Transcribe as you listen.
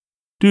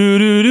Hey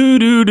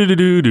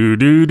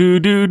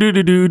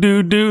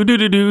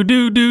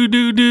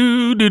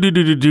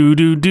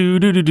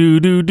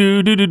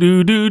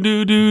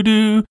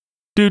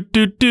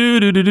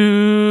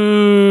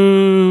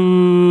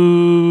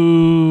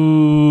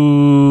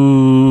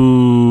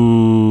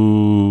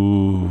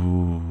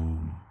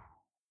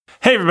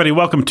everybody,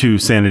 welcome to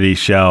Sanity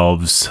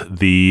Shelves,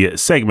 the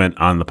segment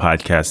on the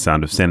podcast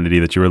Sound of Sanity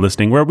that you were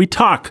listening, where we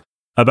talk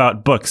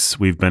about books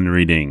we've been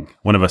reading.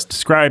 One of us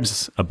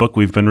describes a book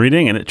we've been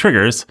reading, and it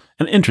triggers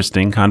an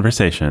interesting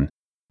conversation.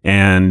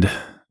 And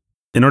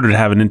in order to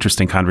have an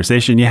interesting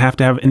conversation, you have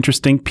to have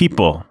interesting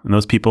people, and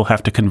those people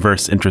have to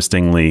converse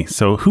interestingly.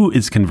 So who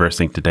is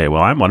conversing today?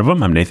 Well, I'm one of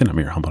them. I'm Nathan. I'm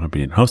your humble and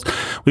obedient host.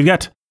 We've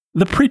got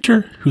the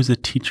preacher who's a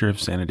teacher of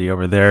sanity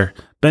over there,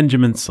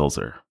 Benjamin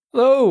Sulzer.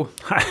 Hello.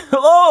 Hi.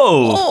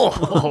 Hello.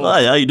 Oh.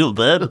 Hi, how you doing,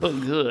 Ben? Oh,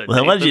 good.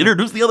 Well, why did you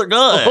introduce the other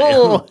guy?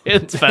 Oh,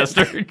 it's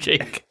Pastor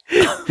Jake.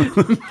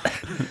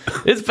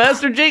 It's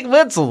Pastor Jake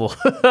Wetzel.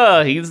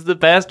 He's the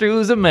pastor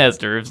who's a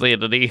master of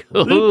sanity.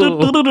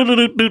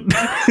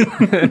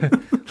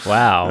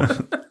 Wow.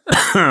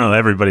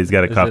 Everybody's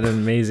got a That's cup. an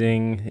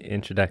amazing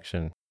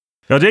introduction.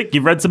 Oh, Jake,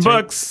 you've read some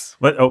books.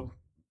 What? Oh,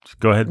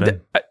 go ahead, Ben.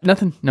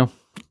 Nothing. No.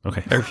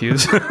 Okay. I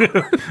refuse.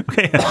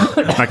 Okay.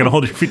 I'm not going to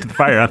hold your feet to the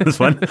fire on this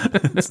one.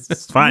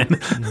 It's fine.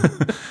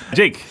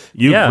 Jake,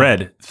 you've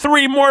read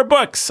 3 more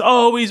books.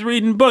 Always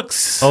reading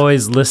books.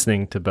 Always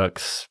listening to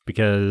books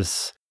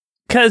because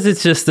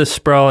it's just a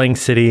sprawling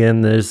city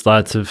and there's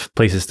lots of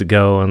places to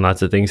go and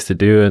lots of things to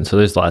do. And so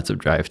there's lots of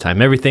drive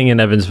time. Everything in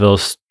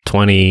Evansville's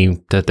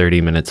 20 to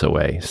 30 minutes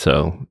away.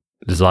 So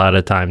there's a lot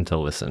of time to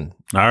listen.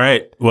 All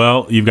right.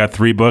 Well, you've got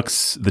 3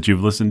 books that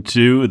you've listened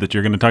to that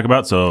you're going to talk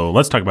about. So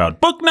let's talk about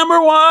book number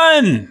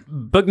 1.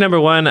 Book number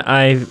 1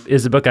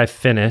 is a book I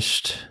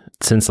finished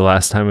since the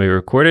last time we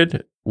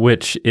recorded,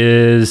 which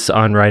is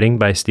On Writing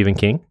by Stephen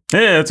King.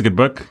 Yeah, that's a good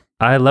book.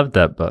 I loved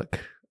that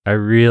book. I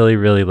really,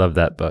 really loved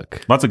that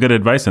book. Lots of good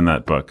advice in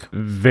that book.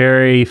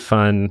 Very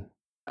fun.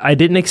 I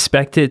didn't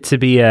expect it to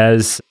be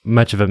as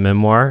much of a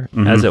memoir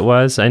as it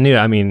was. I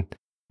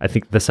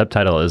think the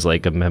subtitle is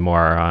like a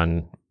memoir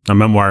on... A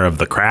memoir of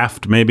the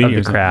craft, maybe? Of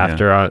the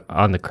craft, or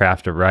on the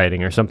craft of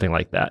writing, or something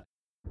like that.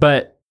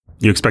 But...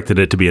 You expected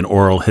it to be an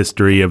oral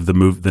history of the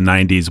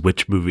 90s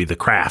witch movie, The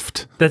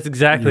Craft. That's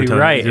exactly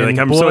right. You're like, and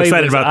I'm so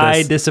excited about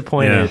this. I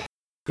disappointed.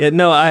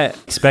 I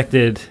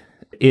expected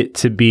it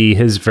to be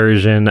his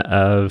version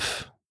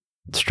of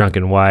Strunk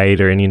and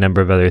White or any number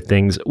of other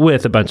things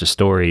with a bunch of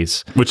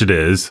stories. Which it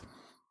is.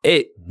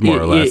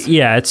 More or less.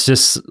 It's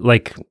just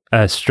like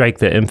strike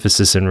the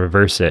emphasis and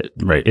reverse it.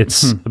 Right.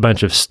 It's a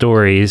bunch of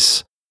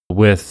stories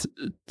with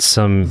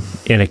some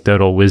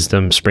anecdotal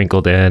wisdom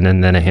sprinkled in,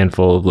 and then a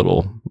handful of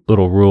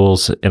little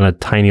rules in a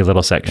tiny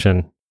little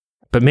section.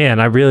 But man,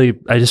 I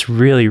just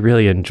really,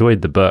 really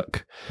enjoyed the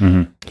book.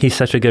 Mm-hmm. He's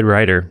such a good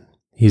writer.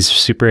 He's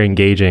super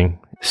engaging,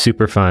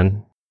 super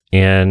fun,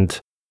 and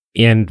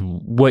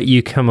what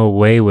you come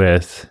away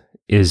with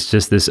is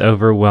just this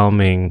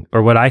overwhelming,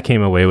 or what I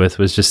came away with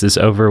was just this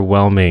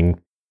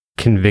overwhelming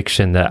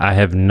conviction that I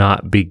have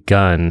not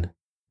begun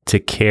to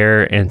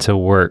care and to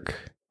work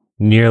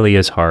nearly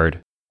as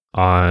hard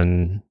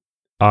on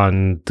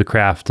the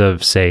craft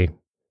of, say,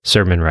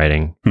 sermon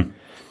writing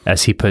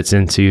as he puts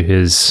into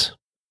his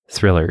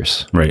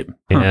thrillers. Right.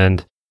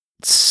 And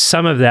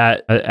some of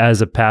that,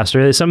 as a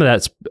pastor, some of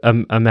that's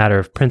a matter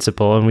of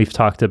principle, and we've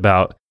talked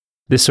about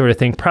this sort of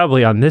thing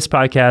probably on this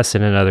podcast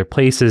and in other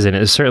places, and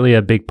it's certainly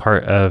a big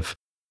part of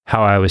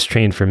how I was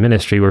trained for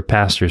ministry. We're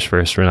pastors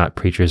first, we're not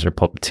preachers or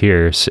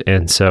pulpiteers.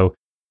 And so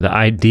the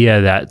idea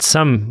that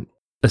some,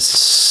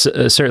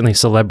 certainly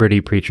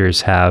celebrity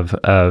preachers have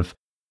of,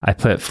 I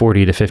put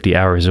 40 to 50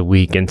 hours a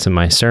week into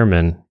my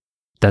sermon,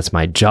 that's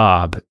my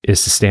job,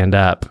 is to stand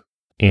up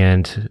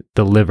and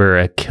deliver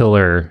a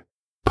killer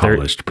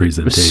polished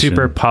presentation.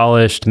 Super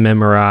polished,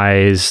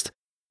 memorized,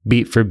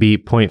 beat for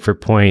beat, point for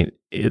point,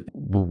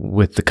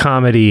 with the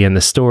comedy and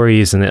the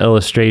stories and the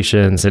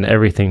illustrations and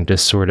everything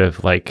just sort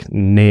of like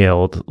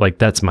nailed. Like,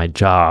 that's my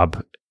job.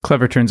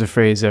 Clever turns of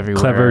phrase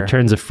everywhere.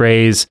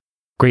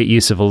 Great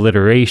use of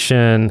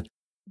alliteration.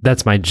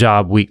 That's my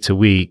job week to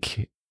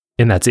week.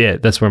 And that's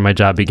it. That's where my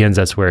job begins.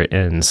 That's where it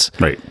ends.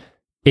 Right.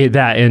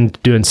 That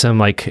and doing some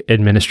like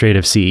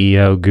administrative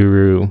CEO,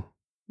 guru,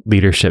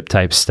 leadership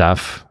type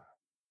stuff.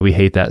 We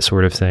hate that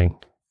sort of thing.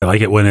 I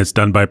like it when it's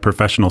done by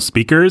professional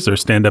speakers or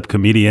stand-up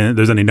comedian.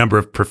 There's any number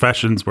of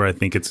professions where I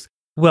think it's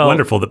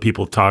wonderful that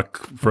people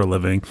talk for a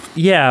living.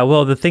 Yeah,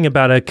 well, the thing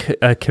about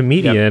a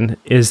comedian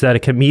is that a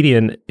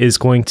comedian is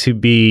going to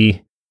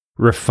be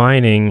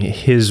refining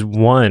his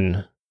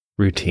one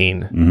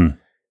routine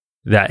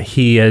that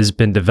he has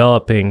been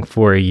developing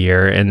for a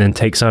year, and then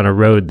takes on the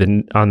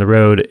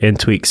road and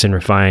tweaks and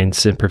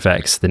refines and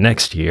perfects the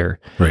next year.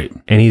 Right.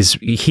 And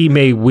he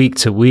may week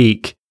to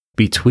week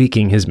be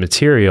tweaking his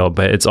material,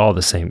 but it's all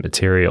the same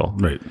material.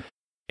 Right.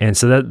 And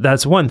so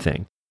that's one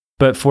thing.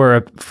 But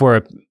for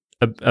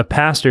a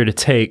pastor to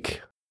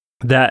take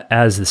that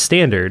as the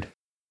standard,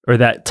 or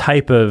that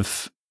type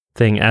of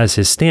thing as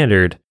his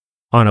standard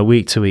on a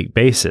week-to-week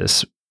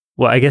basis,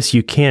 well, I guess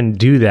you can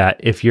do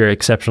that if you're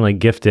exceptionally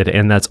gifted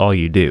and that's all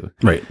you do.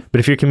 Right. But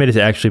if you're committed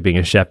to actually being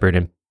a shepherd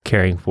and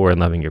caring for and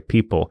loving your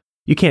people,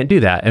 you can't do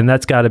that. And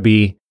that's got to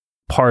be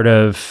part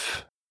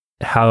of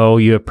how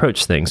you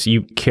approach things.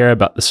 You care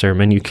about the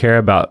sermon, you care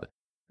about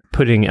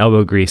putting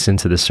elbow grease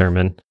into the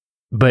sermon,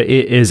 but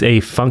it is a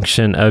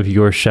function of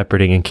your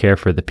shepherding and care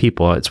for the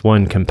people. It's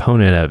one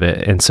component of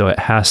it. And so it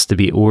has to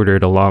be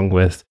ordered along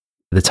with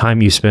the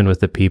time you spend with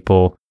the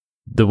people,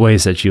 the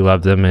ways that you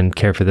love them and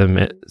care for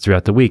them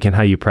throughout the week, and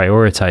how you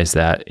prioritize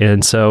that.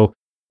 And so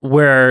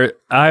where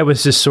I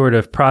was just sort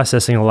of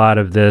processing a lot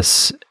of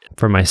this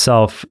for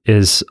myself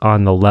is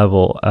on the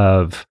level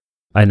of,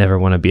 I never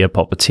want to be a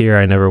pulpiteer.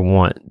 I never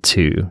want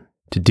to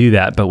do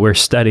that. But we're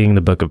studying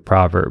the book of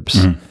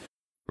Proverbs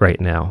right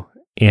now.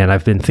 And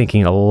I've been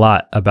thinking a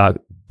lot about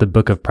the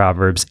book of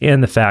Proverbs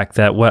and the fact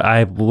that what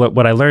I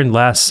learned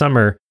last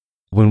summer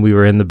when we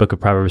were in the book of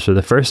Proverbs for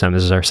the first time,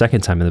 this is our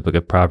second time in the book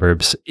of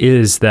Proverbs,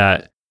 is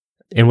that,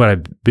 and what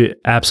I've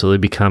absolutely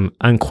become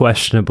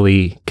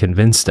unquestionably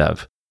convinced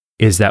of,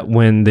 is that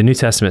when the New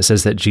Testament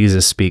says that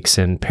Jesus speaks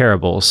in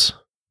parables,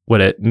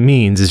 what it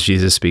means is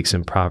Jesus speaks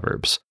in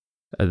Proverbs.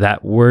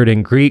 That word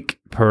in Greek,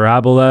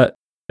 parabola,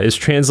 is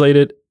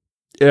translated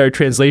in our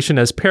translation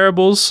as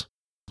parables.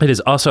 It is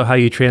also how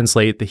you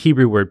translate the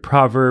Hebrew word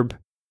proverb.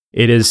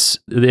 It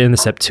is in the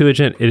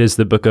Septuagint, it is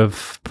the book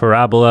of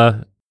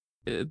parabola,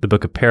 the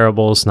book of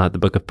parables, not the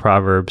book of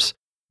Proverbs.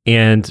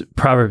 And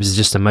Proverbs is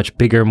just a much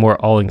bigger, more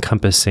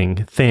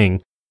all-encompassing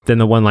thing than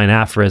the one-line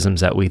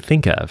aphorisms that we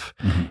think of.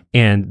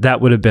 And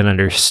that would have been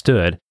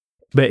understood.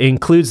 But it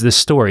includes the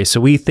story. So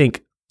we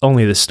think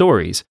only the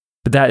stories.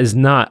 But that is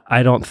not,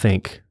 I don't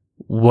think,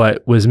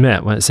 what was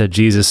meant when it said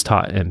Jesus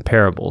taught in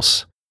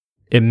parables.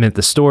 It meant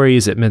the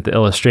stories, it meant the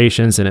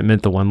illustrations, and it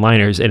meant the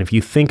one-liners. And if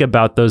you think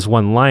about those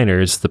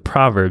one-liners, the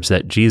proverbs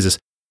that Jesus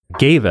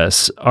gave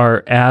us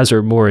are as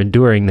or more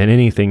enduring than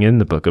anything in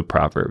the book of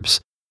Proverbs.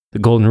 The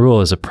golden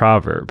rule is a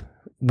proverb.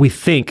 We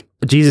think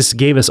Jesus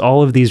gave us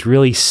all of these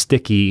really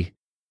sticky,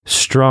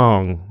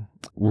 strong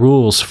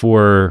rules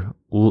for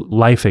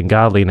life and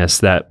godliness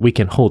that we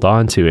can hold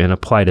on to and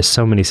apply to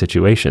so many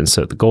situations.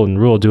 So the golden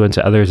rule, do unto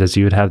others as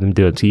you would have them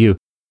do unto you,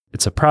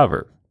 it's a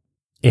proverb.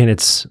 And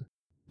it's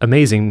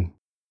amazing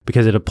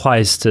because it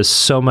applies to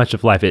so much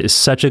of life. It is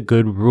such a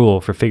good rule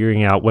for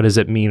figuring out what does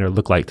it mean or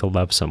look like to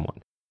love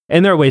someone.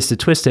 And there are ways to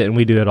twist it, and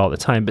we do it all the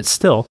time, but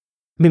still,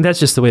 I mean, that's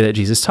just the way that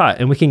Jesus taught.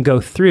 And we can go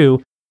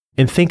through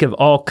and think of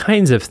all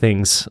kinds of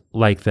things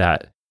like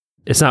that.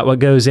 It's not what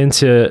goes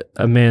into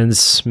a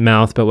man's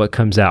mouth, but what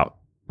comes out,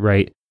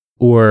 right?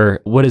 Or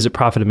what does it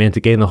profit a man to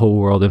gain the whole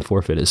world and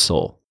forfeit his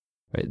soul?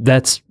 Right?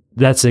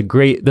 Those are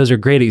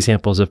great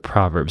examples of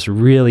Proverbs,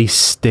 really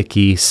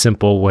sticky,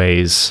 simple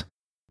ways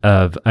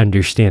of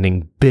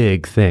understanding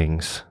big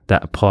things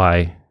that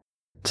apply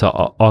to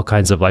all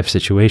kinds of life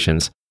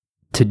situations.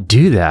 To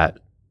do that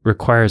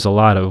requires a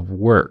lot of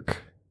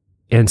work.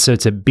 And so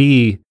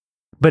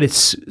but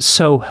it's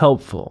so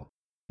helpful.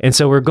 And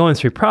so we're going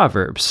through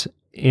Proverbs,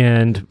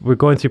 and we're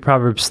going through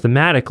Proverbs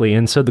thematically.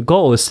 And so the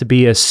goal is to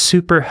be as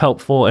super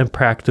helpful and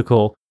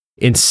practical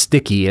and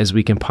sticky as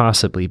we can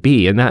possibly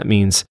be. And that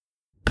means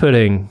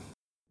putting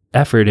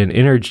effort and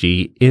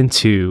energy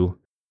into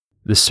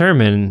the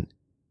sermon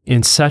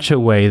in such a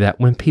way that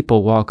when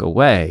people walk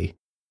away,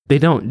 they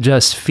don't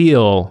just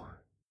feel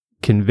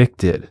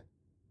convicted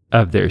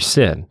of their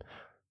sin.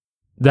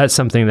 That's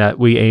something that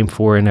we aim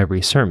for in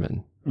every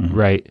sermon,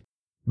 right?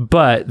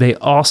 But they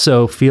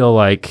also feel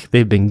like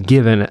they've been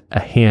given a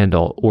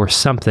handle or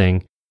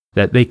something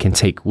that they can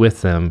take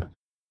with them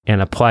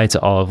and apply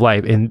to all of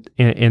life.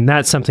 And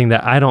that's something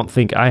that I don't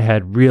think I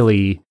had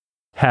really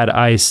had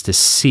eyes to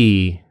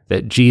see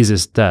that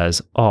Jesus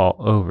does all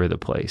over the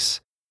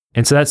place.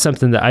 And so that's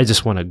something that I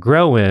just want to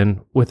grow in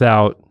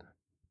without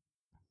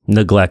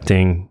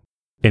neglecting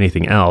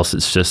anything else.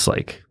 It's just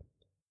like,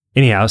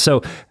 anyhow,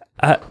 so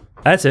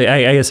that's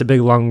I guess a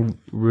big long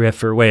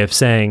riff or way of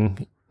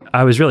saying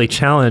I was really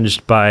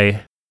challenged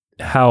by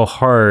how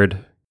hard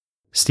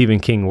Stephen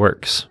King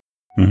works.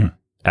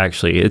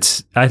 Actually,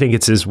 I think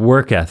it's his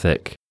work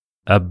ethic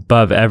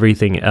above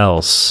everything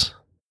else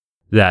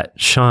that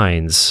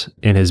shines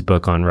in his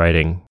book on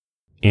writing,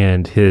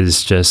 and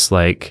his just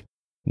like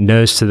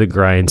nose to the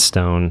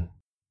grindstone,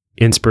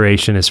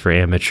 inspiration is for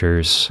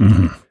amateurs,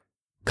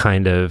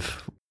 kind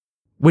of,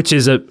 which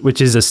is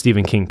a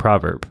Stephen King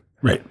proverb,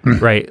 right?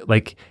 Right,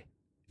 like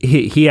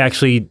he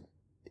actually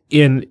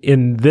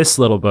in this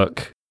little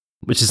book,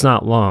 which is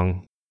not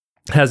long,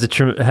 has a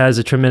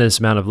tremendous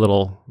amount of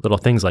little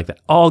things like that.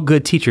 All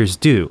good teachers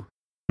do.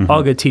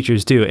 All good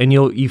teachers do. And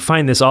you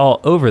find this all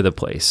over the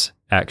place,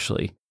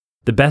 actually.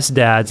 The best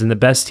dads and the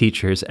best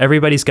teachers,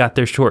 everybody's got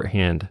their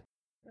shorthand,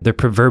 their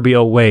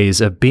proverbial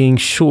ways of being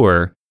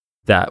sure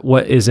that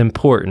what is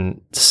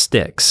important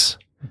sticks.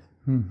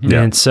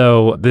 Yeah. And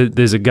so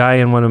there's a guy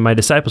in one of my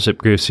discipleship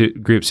groups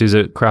who's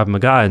a Krav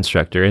Maga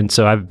instructor. And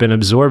so I've been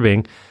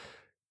absorbing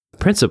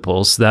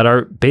principles that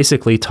are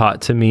basically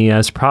taught to me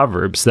as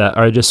proverbs that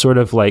are just sort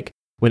of like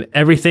when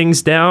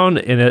everything's down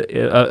and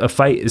a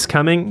fight is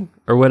coming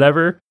or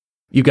whatever,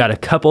 you've got a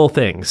couple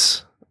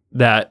things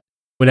that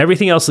when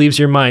everything else leaves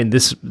your mind,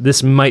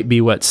 this might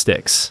be what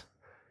sticks.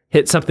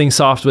 Hit something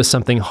soft with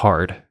something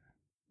hard.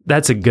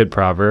 That's a good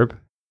proverb.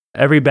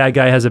 Every bad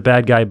guy has a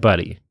bad guy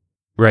buddy,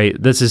 right?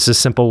 This is a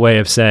simple way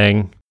of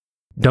saying,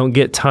 don't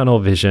get tunnel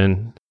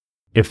vision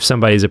if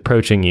somebody's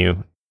approaching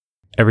you.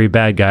 Every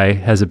bad guy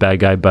has a bad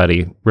guy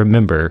buddy.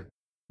 Remember,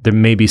 there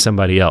may be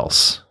somebody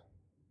else,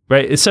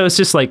 right? So it's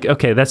just like,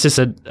 okay, that's just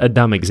a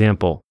dumb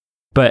example,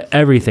 but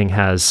everything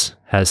has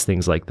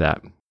things like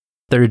that.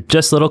 They're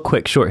just little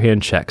quick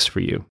shorthand checks for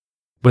you,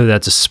 whether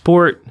that's a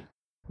sport,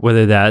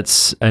 whether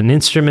that's an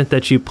instrument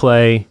that you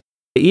play,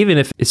 even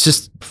if it's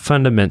just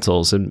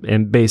fundamentals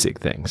and basic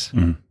things.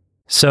 Mm-hmm.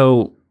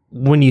 So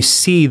when you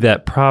see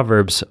that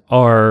Proverbs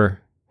are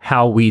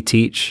how we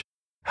teach,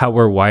 how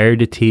we're wired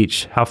to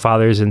teach, how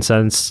fathers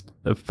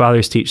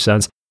teach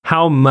sons,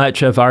 how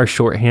much of our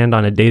shorthand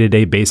on a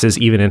day-to-day basis,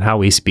 even in how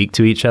we speak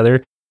to each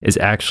other, is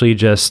actually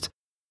just,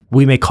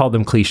 we may call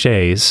them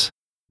cliches,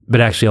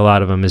 but actually a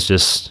lot of them is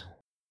just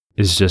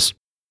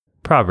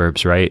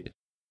Proverbs, right?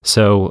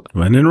 So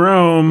when in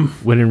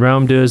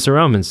Rome, do as the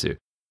Romans do.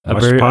 A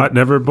watch pot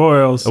never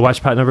boils. A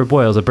watch pot never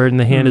boils. A bird in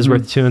the hand is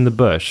worth two in the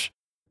bush.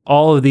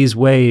 All of these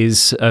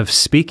ways of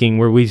speaking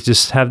where we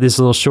just have these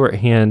little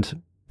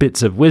shorthand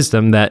bits of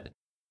wisdom that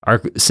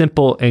are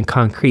simple and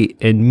concrete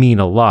and mean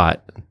a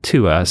lot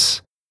to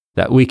us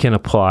that we can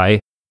apply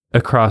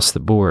across the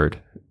board.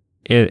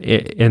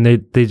 And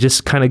they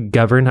just kind of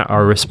govern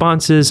our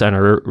responses and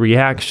our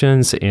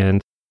reactions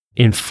and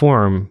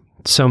inform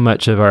so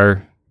much of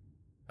our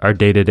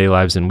day-to-day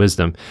lives and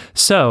wisdom.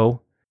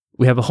 So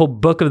we have a whole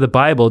book of the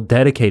Bible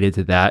dedicated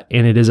to that,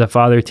 and it is a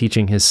father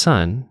teaching his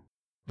son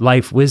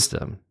life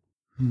wisdom.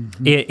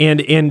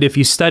 Mm-hmm. And if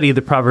you study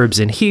the Proverbs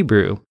in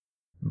Hebrew,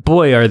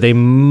 boy, are they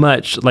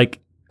much like,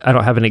 I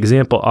don't have an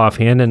example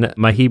offhand, and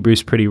my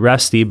Hebrew's pretty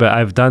rusty, but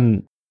I've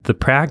done the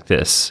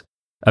practice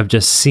of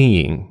just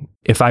seeing,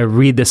 if I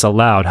read this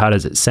aloud, how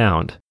does it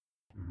sound?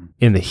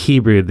 In the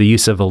Hebrew, the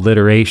use of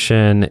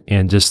alliteration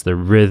and just the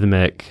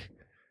rhythmic,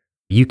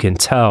 you can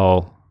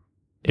tell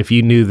if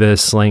you knew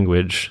this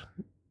language,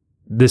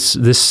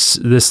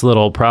 this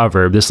little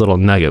proverb, this little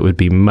nugget would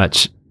be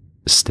much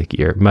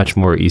stickier, much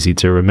more easy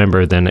to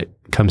remember than it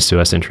comes to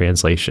us in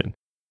translation.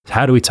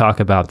 How do we talk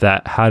about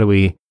that? How do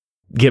we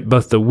get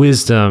both the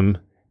wisdom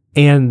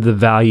and the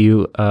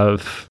value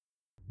of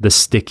the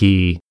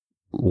sticky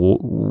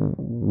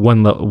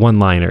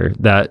one-liner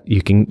that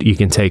you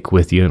can take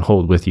with you and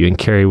hold with you and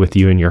carry with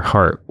you in your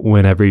heart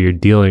whenever you're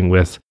dealing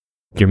with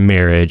your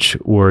marriage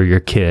or your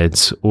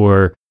kids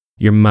or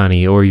your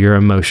money or your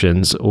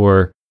emotions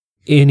or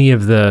any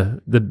of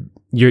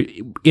you're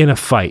in a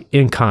fight,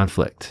 in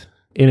conflict,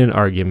 in an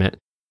argument,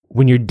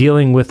 when you're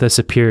dealing with a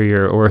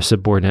superior or a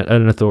subordinate,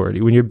 an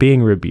authority, when you're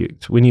being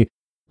rebuked,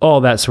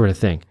 all that sort of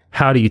thing.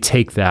 How do you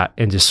take that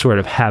and just sort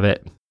of have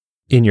it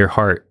in your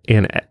heart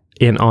and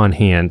on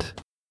hand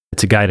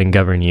to guide and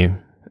govern you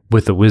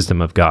with the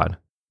wisdom of God?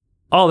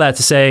 All that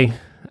to say,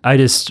 I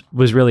just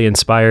was really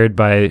inspired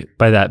by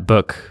that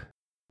book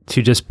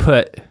to just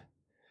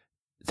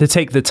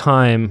take the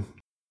time,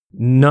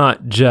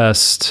 not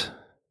just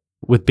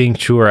with being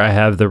sure I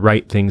have the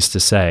right things to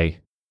say,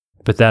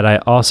 but that I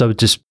also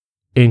just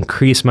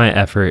increase my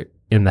effort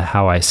in the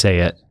how I say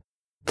it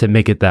to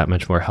make it that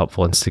much more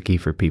helpful and sticky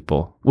for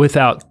people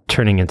without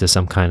turning into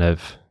some kind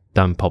of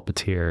dumb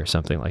pulpiteer or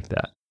something like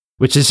that,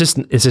 which is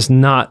it's just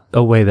not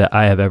a way that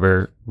I have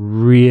ever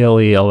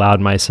really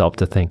allowed myself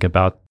to think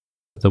about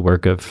the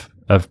work of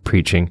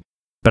preaching.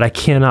 But I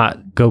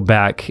cannot go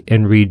back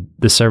and read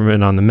the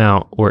Sermon on the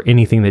Mount or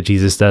anything that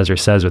Jesus does or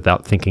says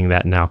without thinking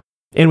that now.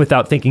 And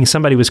without thinking,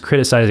 somebody was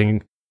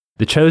criticizing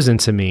The Chosen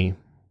to me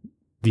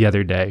the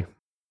other day,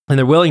 and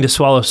they're willing to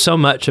swallow so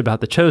much about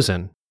The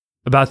Chosen,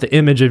 about the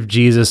image of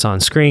Jesus on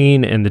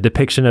screen and the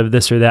depiction of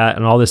this or that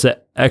and all this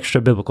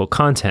extra biblical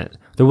content.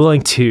 They're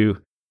willing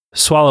to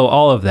swallow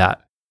all of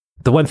that.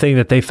 The one thing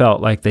that they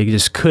felt like they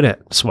just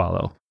couldn't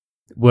swallow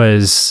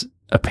was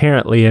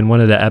apparently in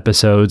one of the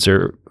episodes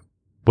or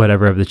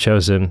whatever of The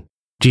Chosen,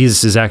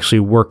 Jesus is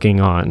actually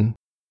working on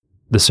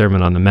the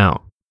Sermon on the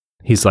Mount.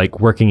 He's like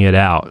working it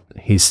out.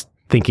 He's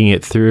thinking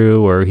it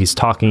through, or he's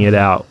talking it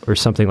out or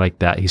something like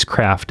that. He's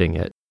crafting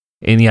it.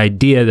 And the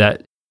idea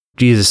that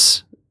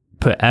Jesus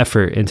put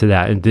effort into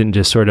that and didn't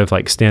just sort of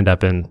like stand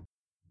up and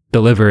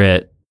deliver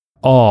it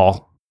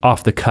all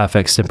off the cuff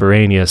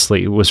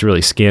extemporaneously was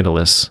really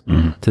scandalous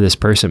to this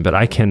person. But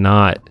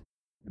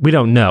we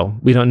don't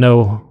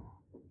know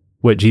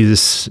what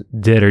Jesus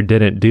did or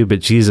didn't do, but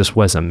Jesus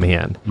was a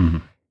man. Mm-hmm.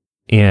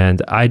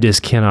 And I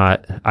just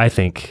cannot, I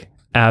think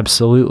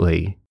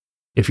absolutely,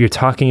 if you're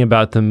talking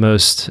about the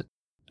most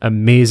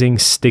amazing,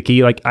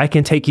 sticky, like I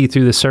can take you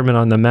through the Sermon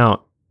on the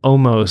Mount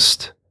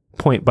almost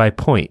point by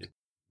point.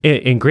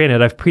 And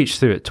granted, I've preached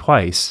through it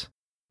twice,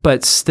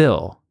 but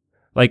still,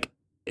 like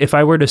if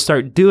I were to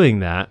start doing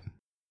that,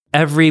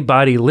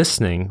 everybody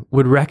listening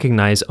would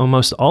recognize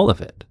almost all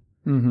of it.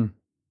 Mm-hmm.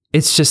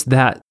 It's just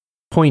that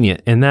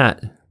poignant and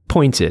that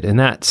pointed and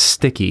that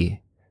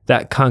sticky,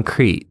 that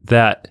concrete,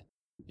 that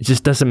It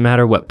just doesn't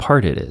matter what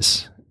part it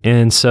is.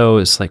 And so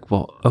it's like,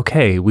 well,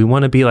 okay, we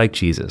want to be like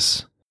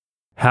Jesus.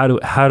 How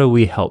do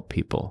we help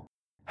people?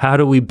 How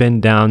do we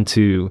bend down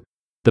to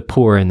the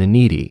poor and the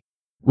needy?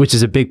 Which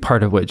is a big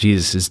part of what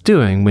Jesus is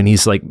doing when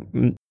he's like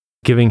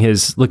giving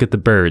his, look at the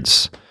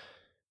birds,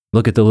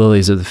 look at the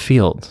lilies of the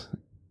field.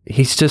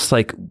 He's just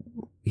like,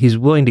 he's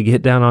willing to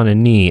get down on a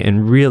knee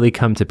and really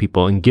come to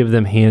people and give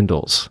them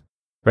handles,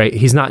 right?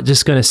 He's not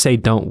just going to say,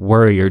 don't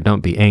worry or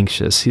don't be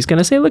anxious. He's going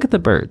to say, look at the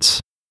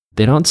birds.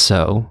 They don't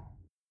sow.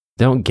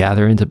 They don't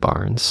gather into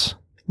barns.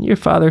 Your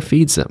Father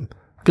feeds them.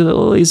 Look at the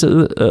lilies.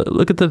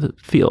 Look at the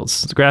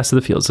fields, the grass of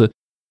the fields.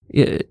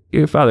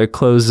 Your Father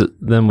clothes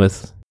them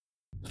with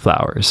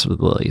flowers, with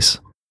lilies.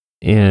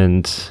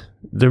 And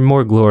they're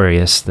more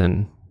glorious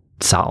than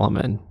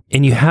Solomon.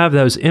 And you have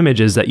those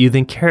images that you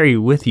then carry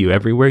with you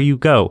everywhere you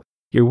go.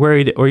 You're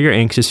worried or you're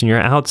anxious and you're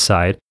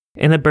outside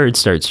and a bird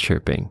starts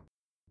chirping.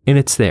 And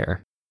it's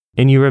there.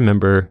 And you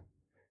remember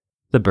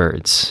the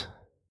birds,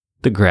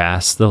 the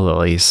grass, the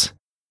lilies.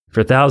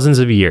 For thousands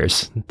of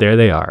years, there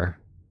they are.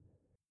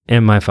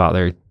 And my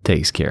Father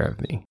takes care of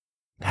me.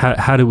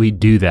 How do we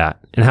do that?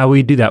 And how do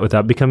we do that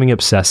without becoming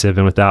obsessive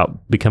and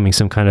without becoming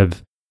some kind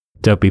of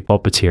dopey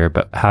pulpiteer?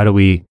 But how do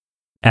we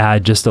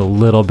add just a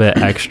little bit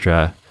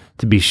extra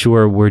to be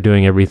sure we're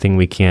doing everything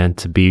we can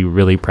to be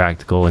really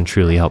practical and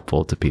truly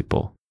helpful to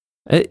people?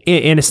 And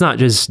it's not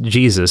just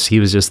Jesus. He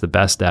was just the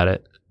best at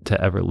it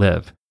to ever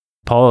live.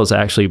 Paul is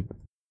actually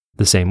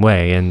the same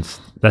way. And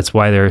that's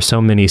why there are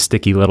so many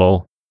sticky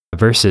little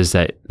verses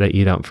that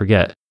you don't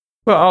forget.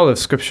 Well, all of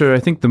Scripture, I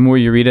think the more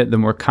you read it, the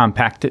more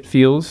compact it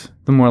feels,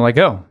 the more like,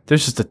 oh,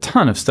 there's just a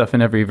ton of stuff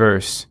in every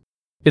verse.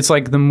 It's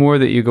like the more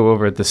that you go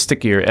over it, the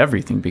stickier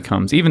everything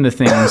becomes. Even the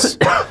things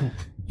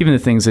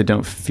that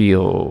don't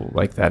feel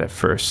like that at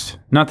first.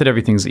 Not that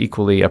everything's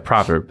equally a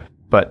proverb,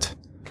 but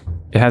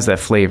it has that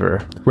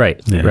flavor.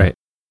 Right, right.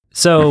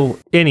 So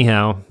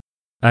anyhow,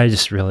 I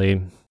just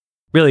really,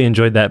 really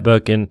enjoyed that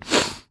book. And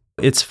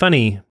it's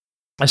funny,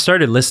 I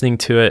started listening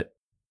to it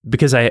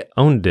because I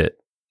owned it.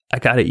 I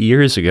got it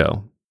years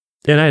ago,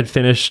 and I had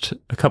finished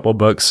a couple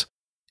books,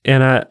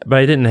 but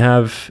I didn't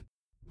have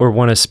or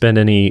want to spend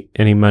any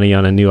money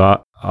on a new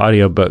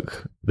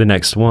audiobook, the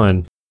next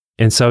one.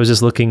 And so I was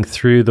just looking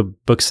through the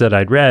books that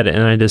I'd read,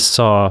 and I just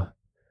saw,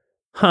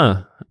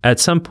 at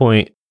some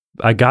point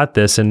I got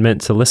this and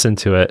meant to listen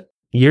to it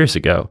years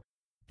ago,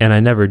 and I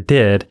never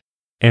did.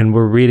 And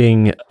we're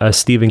reading a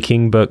Stephen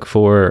King book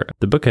for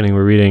the book hunting.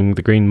 We're reading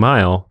The Green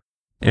Mile.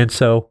 And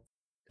so,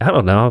 I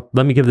don't know,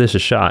 let me give this a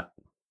shot,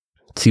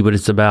 see what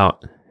it's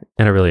about.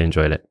 And I really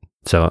enjoyed it.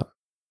 So,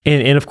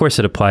 and of course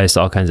it applies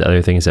to all kinds of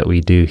other things that we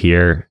do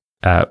here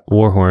at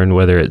Warhorn,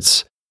 whether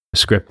it's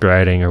script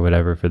writing or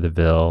whatever for the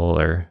Ville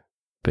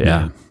but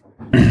yeah.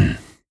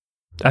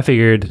 I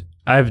figured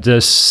I've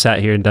just sat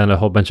here and done a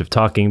whole bunch of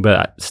talking,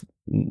 but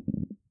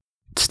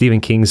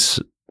Stephen King's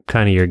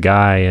kind of your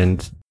guy.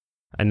 And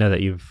I know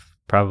that you've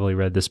probably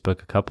read this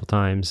book a couple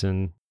times,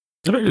 and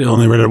I've actually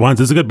only read it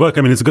once. It's a good book.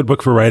 I mean, it's a good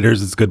book for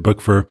writers. It's a good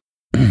book for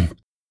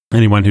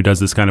anyone who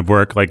does this kind of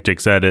work. Like Jake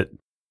said, it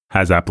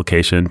has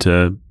application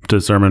to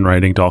sermon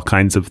writing, to all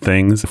kinds of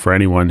things. For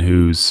anyone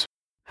who's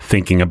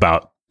thinking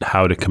about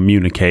how to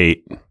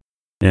communicate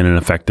in an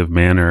effective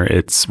manner,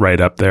 it's right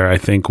up there, I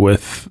think,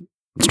 with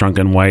Strunk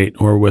and White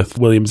or with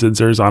William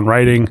Zinzer's On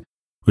Writing,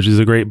 which is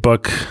a great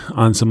book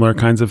on similar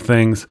kinds of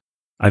things.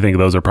 I think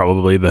those are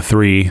probably the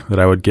three that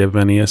I would give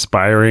any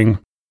aspiring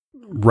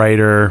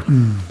writer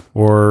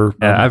or...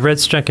 I've read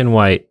Strunk and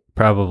White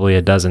probably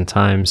a dozen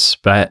times,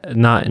 but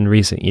not in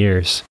recent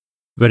years.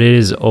 But it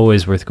is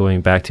always worth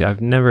going back to.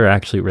 I've never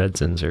actually read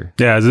Zinzer.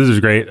 Yeah,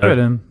 Zinzer's great. I read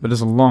him, but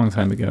it's a long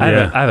time ago. I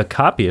have a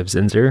copy of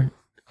Zinzer,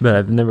 but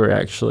I've never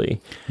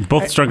actually...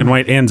 Both Strunk and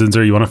White and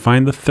Zinzer, you want to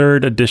find the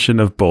third edition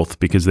of both,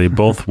 because they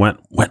both went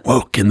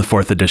woke in the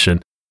fourth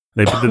edition.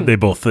 They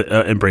both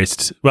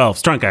embraced... Well,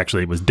 Strunk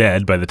actually was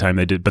dead by the time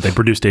they did, but they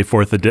produced a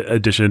fourth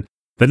edition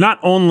that not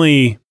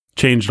only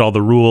changed all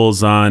the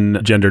rules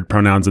on gendered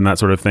pronouns and that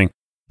sort of thing,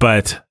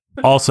 but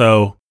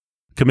also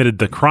committed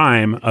the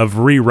crime of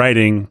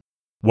rewriting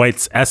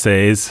White's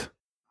essays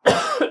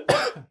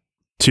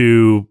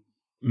to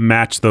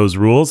match those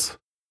rules,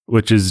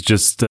 which is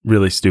just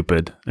really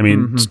stupid. I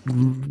mean,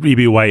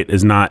 E.B. White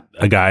is not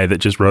a guy that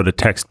just wrote a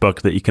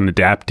textbook that you can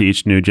adapt to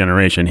each new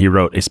generation. He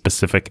wrote a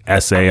specific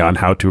essay on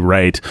how to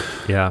write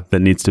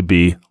that needs to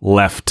be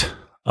left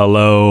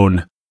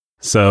alone.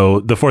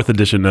 So the fourth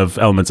edition of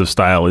Elements of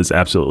Style is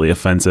absolutely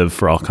offensive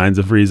for all kinds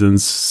of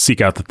reasons.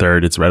 Seek out the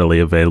third. It's readily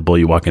available.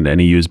 You walk into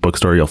any used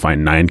bookstore, you'll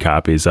find 9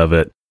 copies of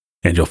it,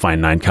 and you'll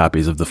find 9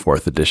 copies of the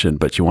fourth edition,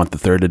 but you want the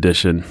third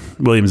edition.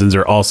 William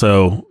Zinzer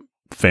also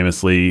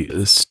famously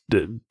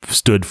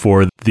stood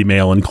for the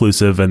male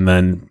inclusive, and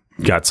then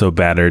got so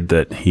battered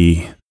that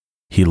he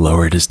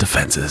lowered his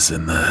defenses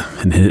in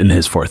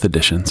his fourth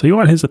edition. So you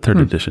want his third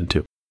edition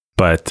too.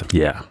 But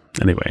yeah,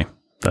 anyway,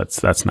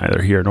 that's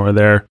neither here nor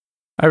there.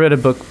 I read a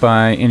book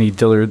by Andy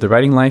Dillard, The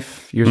Writing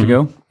Life, years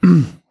ago,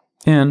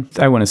 and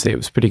I want to say it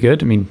was pretty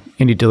good. I mean,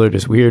 Andy Dillard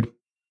is weird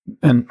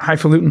and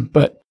highfalutin,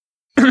 but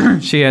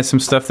she had some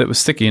stuff that was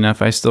sticky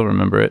enough. I still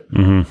remember it.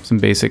 Mm-hmm. Some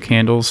basic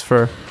handles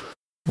for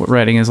what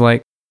writing is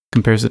like.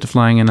 Compares it to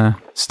flying in a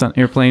stunt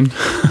airplane,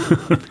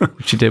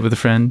 which she did with a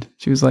friend.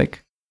 She was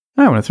like,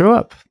 I want to throw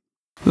up.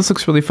 This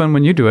looks really fun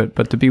when you do it,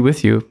 but to be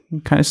with you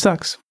kind of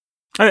sucks.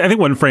 I think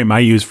one frame I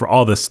use for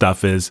all this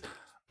stuff is,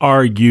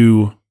 are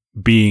you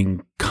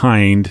being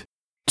kind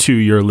to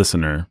your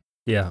listener?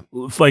 Yeah.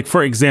 Like,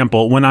 for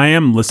example, when I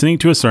am listening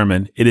to a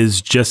sermon, it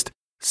is just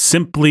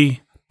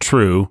simply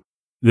true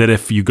that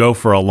if you go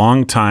for a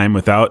long time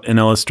without an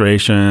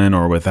illustration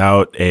or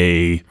without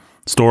a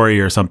story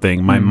or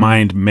something, my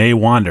mind may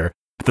wander.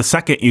 But the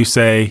second you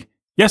say,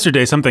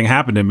 yesterday something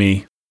happened to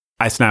me,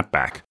 I snap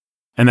back.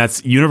 And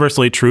that's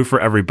universally true for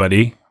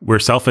everybody. We're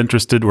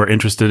self-interested. We're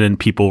interested in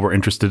people. We're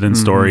interested in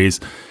stories.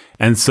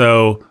 And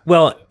so...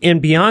 Well,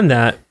 and beyond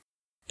that,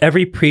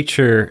 every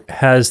preacher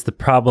has the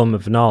problem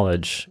of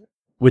knowledge,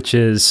 which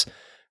is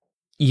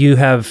you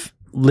have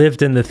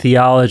lived in the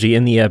theology,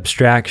 in the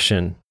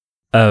abstraction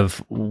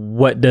of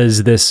what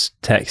does this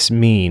text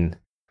mean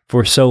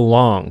for so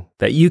long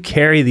that you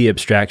carry the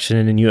abstraction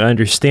and you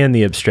understand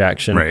the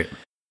abstraction. Right.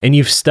 And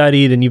you've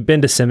studied and you've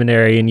been to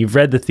seminary and you've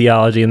read the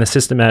theology and the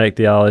systematic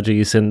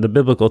theologies and the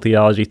biblical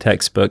theology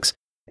textbooks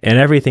and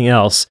everything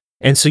else.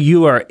 And so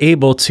you are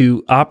able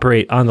to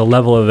operate on the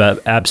level of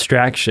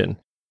abstraction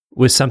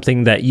with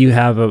something that you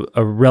have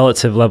a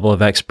relative level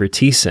of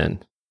expertise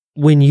in.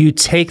 When you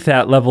take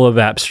that level of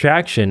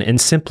abstraction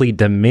and simply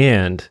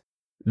demand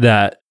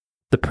that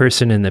the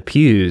person in the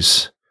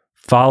pews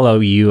follow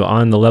you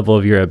on the level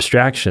of your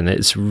abstraction,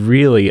 it's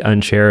really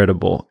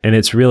uncharitable and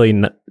it's really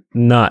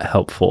not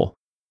helpful.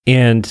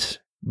 And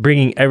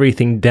bringing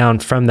everything down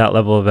from that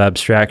level of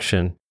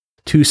abstraction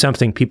to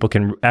something people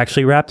can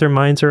actually wrap their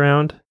minds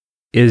around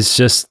is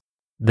just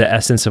the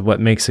essence of what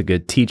makes a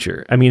good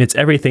teacher. I mean, it's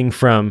everything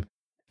from,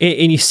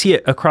 and you see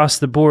it across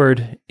the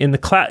board in the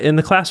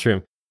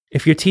classroom.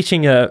 If you're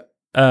teaching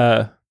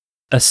a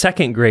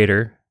second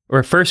grader or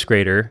a first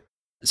grader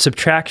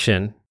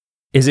subtraction,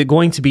 is it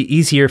going to be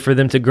easier for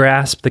them to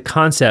grasp the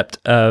concept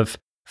of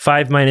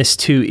 5 minus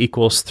 2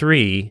 equals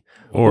 3?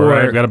 Or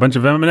I've got a bunch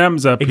of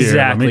M&Ms up here.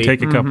 Let me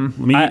take a couple. Let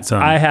me eat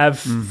some. I have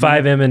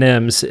 5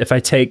 M&Ms. If I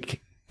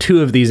take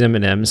 2 of these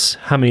M&Ms,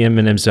 how many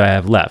M&Ms do I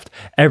have left?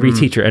 Every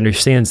teacher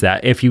understands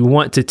that. If you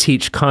want to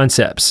teach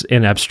concepts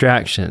and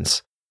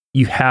abstractions,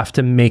 you have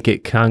to make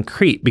it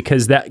concrete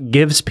because that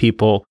gives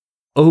people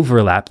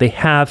overlap. They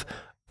have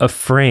a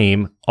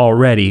frame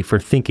already for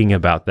thinking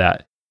about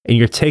that. And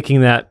you're taking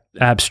that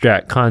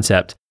abstract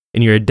concept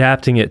and you're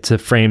adapting it to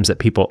frames that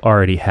people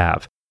already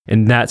have.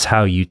 And that's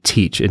how you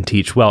teach and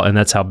teach well. And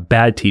that's how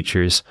bad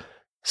teachers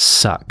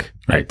suck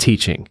at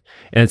teaching.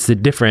 And it's the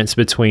difference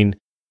between,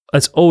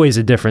 it's always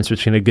a difference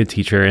between a good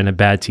teacher and a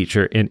bad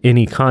teacher in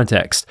any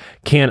context.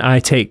 Can I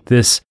take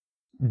this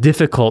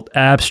difficult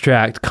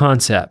abstract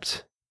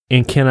concept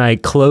and can I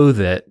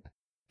clothe it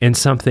in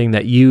something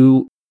that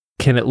you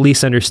can at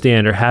least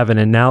understand or have an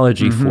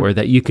analogy for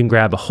that you can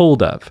grab a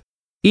hold of?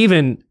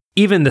 Even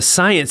the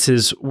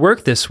sciences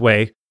work this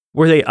way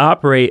where they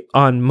operate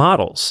on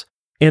models.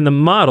 And the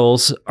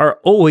models are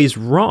always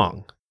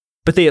wrong,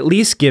 but they at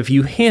least give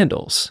you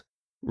handles,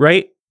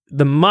 right?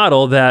 The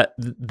model that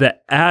the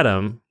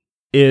atom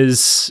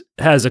has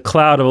a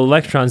cloud of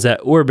electrons that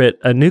orbit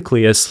a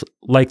nucleus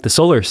like the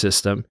solar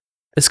system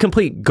is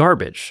complete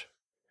garbage.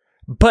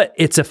 But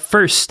it's a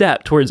first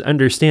step towards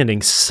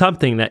understanding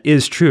something that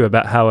is true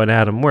about how an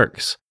atom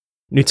works.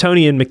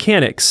 Newtonian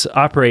mechanics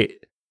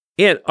operate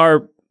and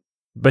are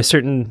by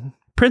certain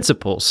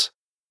principles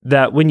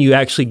that when you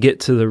actually get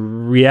to the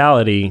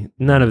reality,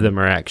 none of them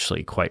are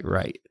actually quite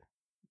right.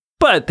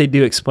 But they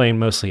do explain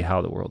mostly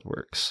how the world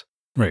works.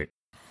 Right.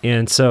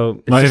 And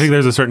so... I think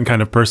there's a certain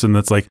kind of person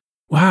that's like,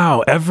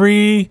 wow,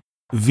 every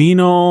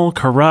venal,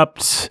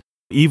 corrupt,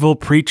 evil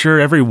preacher,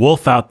 every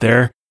wolf out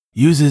there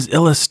uses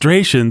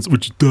illustrations,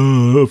 which,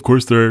 of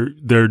course,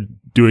 they're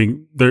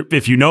doing...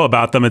 if you know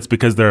about them, it's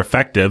because they're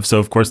effective. So,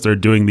 of course, they're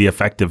doing the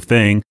effective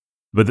thing.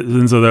 But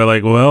and so they're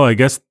like, well, I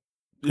guess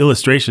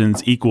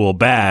illustrations equal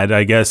bad.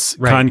 I guess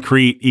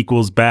concrete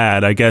equals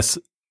bad. I guess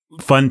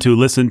fun to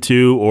listen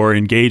to or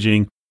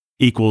engaging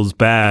equals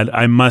bad.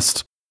 I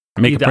must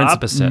make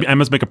opposite. I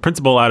must make a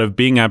principle out of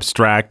being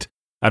abstract,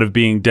 out of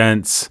being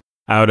dense,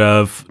 out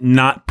of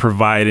not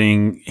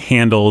providing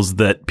handles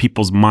that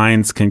people's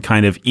minds can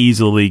kind of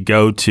easily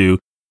go to,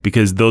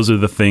 because those are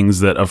the things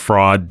that a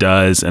fraud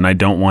does, and I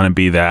don't want to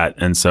be that.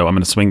 And so I'm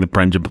going to swing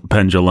the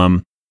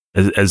pendulum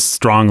as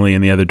strongly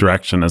in the other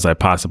direction as I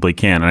possibly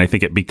can. And I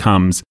think it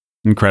becomes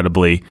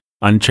incredibly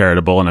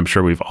uncharitable. And I'm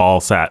sure we've all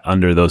sat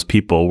under those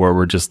people where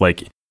we're just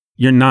like,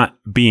 you're not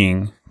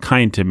being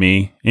kind to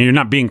me and you're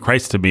not being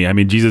Christ to me. I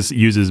mean, Jesus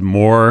uses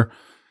more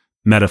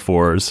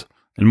metaphors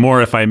and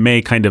more, if I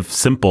may, kind of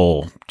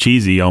simple,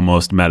 cheesy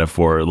almost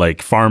metaphor,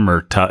 like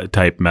farmer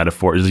type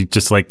metaphors,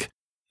 just like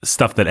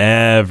stuff that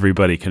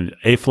everybody can,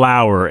 a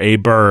flower, a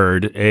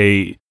bird,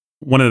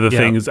 one of the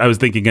things I was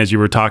thinking as you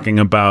were talking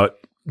about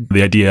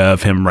the idea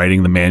of him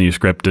writing the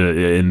manuscript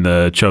in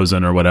the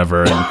Chosen or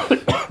whatever.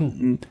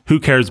 And who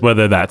cares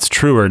whether that's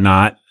true or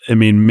not? I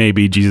mean,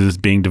 maybe Jesus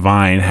being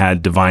divine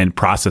had divine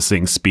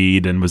processing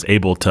speed and was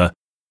able to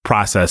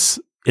process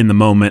in the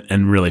moment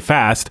and really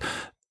fast.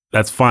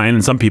 That's fine.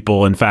 And some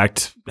people, in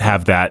fact,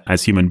 have that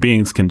as human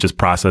beings, can just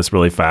process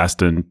really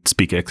fast and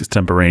speak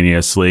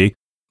extemporaneously.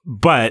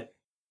 But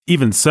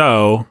even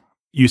so,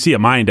 you see a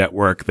mind at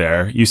work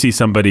there. You see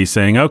somebody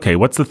saying, okay,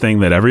 what's the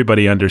thing that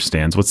everybody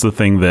understands? What's the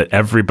thing that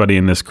everybody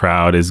in this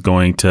crowd is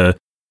going to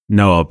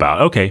know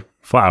about? Okay,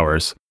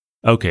 flowers.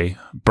 Okay,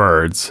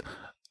 birds.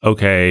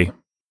 Okay,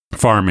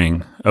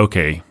 farming.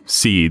 Okay,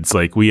 seeds.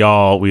 Like we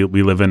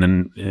live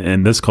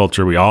in this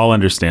culture. We all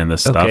understand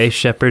this stuff. Okay,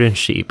 shepherd and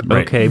sheep.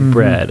 Right. Okay,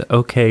 bread.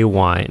 Okay,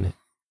 wine.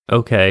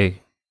 Okay.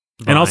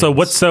 And also, vines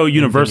what's so and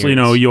universal,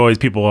 vineyards.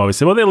 people always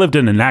say, well, they lived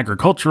in an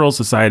agricultural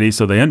society,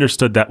 so they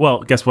understood that.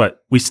 Well, guess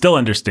what? We still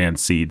understand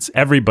seeds.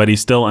 Everybody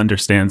still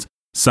understands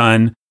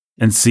sun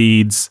and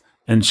seeds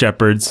and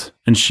shepherds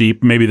and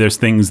sheep. Maybe there's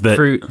things that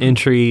fruit and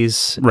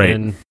trees. Right.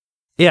 And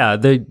yeah,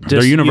 they're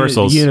just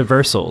universals.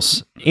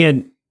 Universals.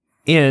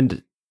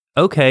 And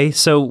okay,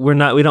 so we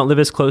don't live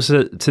as close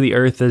to the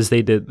earth as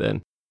they did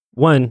then.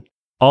 One,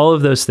 all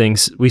of those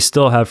things we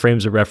still have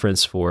frames of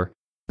reference for.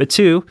 But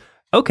two,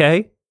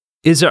 okay,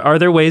 are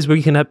there ways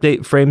we can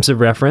update frames of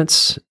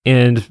reference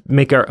and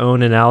make our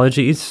own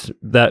analogies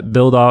that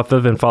build off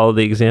of and follow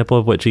the example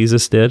of what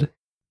Jesus did?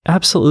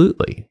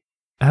 Absolutely.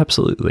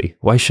 Absolutely.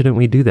 Why shouldn't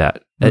we do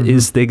that? That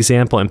is the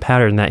example and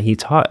pattern that he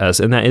taught us.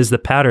 And that is the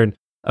pattern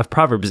of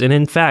Proverbs. And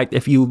in fact,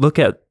 if you look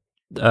at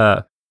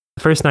the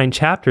first 9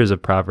 chapters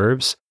of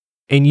Proverbs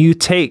and you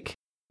take,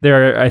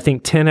 there are, I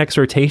think, 10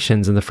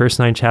 exhortations in the first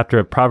 9 chapters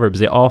of Proverbs,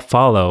 they all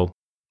follow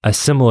a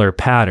similar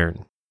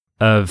pattern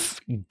of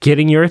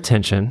getting your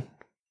attention,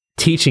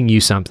 teaching you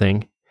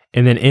something,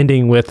 and then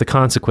ending with the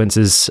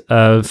consequences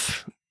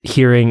of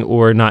hearing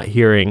or not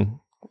hearing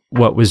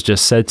what was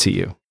just said to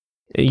you.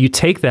 You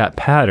take that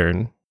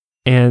pattern,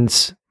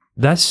 and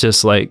that's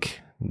just like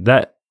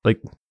that.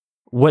 Like,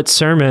 what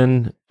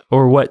sermon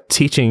or what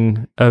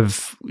teaching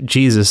of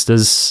Jesus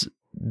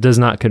does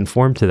not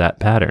conform to that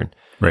pattern?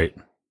 right.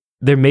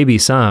 There may be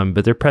some,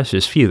 but they're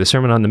precious few. The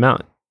Sermon on the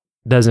Mount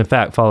does, in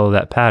fact, follow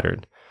that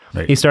pattern.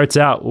 Right. He starts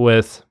out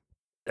with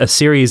a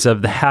series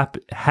of the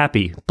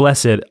happy,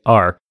 blessed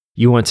are,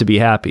 you want to be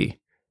happy,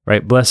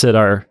 right? Blessed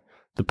are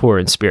the poor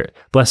in spirit,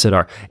 blessed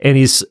are. And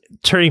he's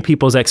turning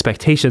people's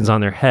expectations on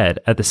their head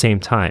at the same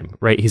time,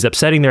 right? He's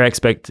upsetting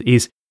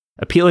he's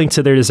appealing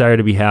to their desire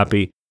to be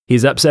happy.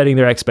 He's upsetting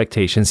their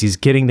expectations. He's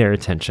getting their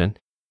attention.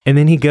 And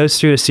then he goes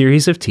through a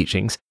series of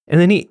teachings, and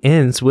then he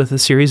ends with a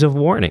series of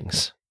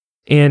warnings.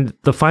 And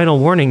the final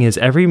warning is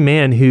every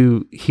man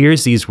who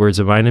hears these words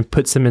of mine and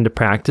puts them into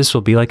practice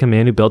will be like a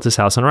man who built his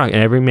house on a rock.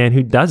 And every man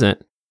who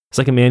doesn't is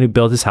like a man who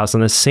built his house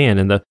on the sand.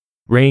 And the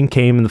rain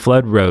came and the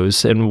flood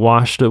rose and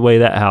washed away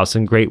that house,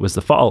 and great was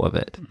the fall of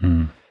it.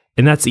 And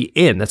that's the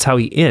end. That's how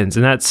he ends.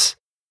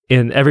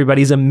 And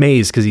everybody's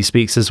amazed because he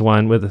speaks as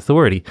one with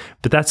authority.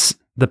 But that's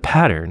the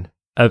pattern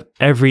of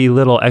every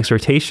little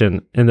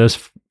exhortation in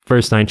those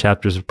first 9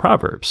 chapters of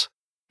Proverbs.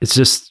 It's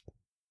just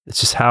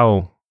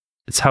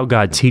how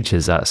God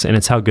teaches us, and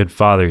it's how good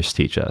fathers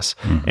teach us.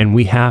 And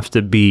we have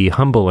to be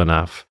humble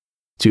enough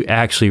to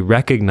actually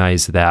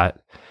recognize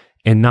that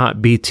and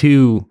not be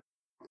too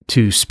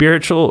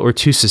spiritual or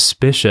too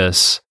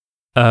suspicious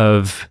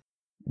of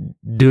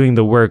doing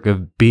the work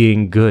of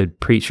being good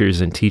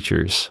preachers and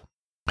teachers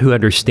who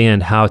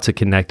understand how to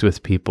connect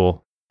with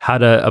people, how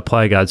to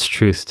apply God's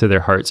truth to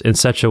their hearts in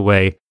such a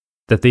way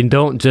that they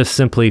don't just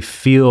simply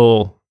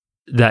feel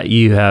that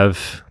you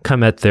have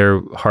come at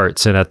their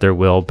hearts and at their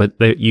will, but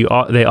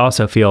they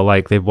also feel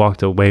like they've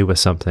walked away with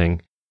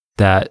something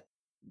that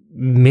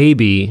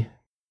maybe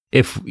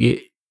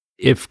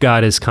if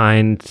God is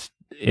kind,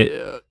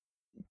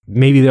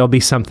 maybe there'll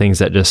be some things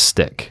that just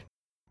stick.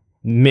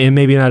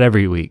 Maybe not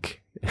every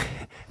week,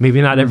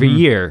 maybe not every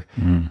year,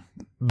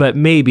 but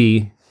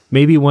maybe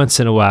once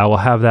in a while we'll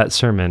have that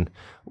sermon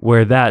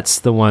where that's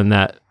the one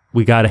that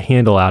we got a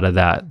handle out of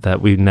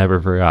that we've never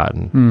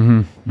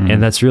forgotten.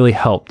 And that's really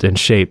helped and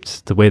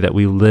shaped the way that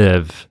we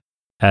live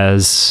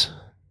as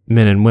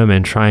men and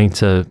women trying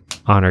to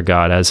honor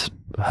God as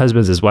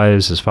husbands, as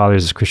wives, as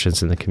fathers, as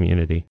Christians in the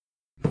community.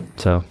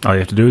 So all you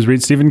have to do is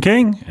read Stephen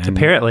King. And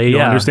apparently,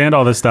 you'll understand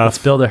all this stuff. Let's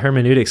build a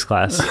hermeneutics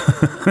class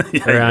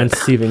around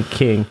Stephen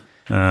King.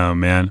 Oh,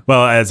 man.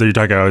 Well, as you're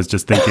talking, I was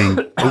just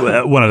thinking,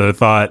 one other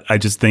thought. I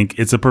just think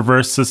it's a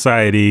perverse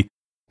society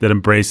that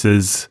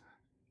embraces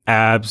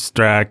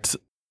abstract,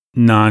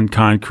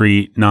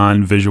 non-concrete,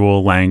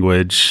 non-visual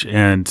language.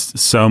 And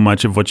so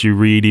much of what you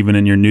read, even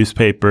in your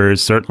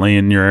newspapers, certainly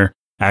in your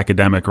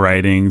academic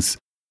writings,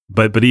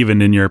 but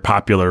even in your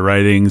popular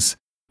writings,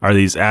 are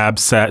these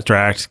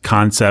abstract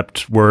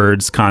concept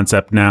words,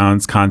 concept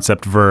nouns,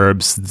 concept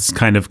verbs, this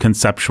kind of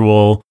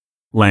conceptual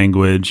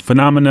language.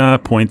 Phenomena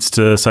points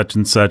to such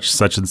and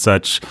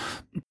such,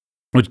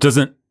 which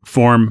doesn't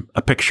form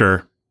a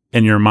picture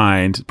in your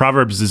mind.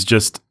 Proverbs is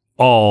just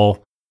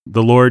all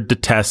the Lord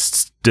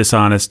detests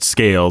dishonest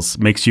scales,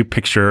 makes you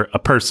picture a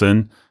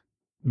person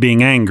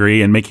being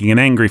angry and making an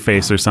angry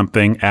face or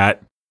something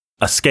at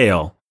a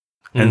scale.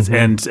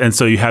 And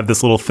so you have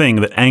this little thing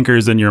that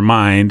anchors in your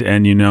mind,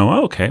 and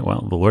okay,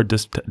 well, the Lord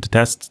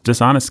detests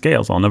dishonest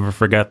scales. I'll never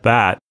forget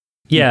that.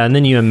 Yeah, and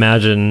then you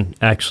imagine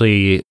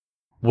actually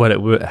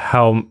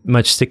how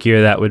much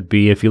stickier that would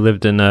be if you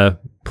lived in a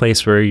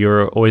place where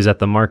you're always at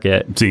the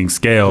market seeing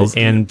scales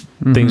and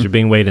things are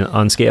being weighed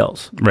on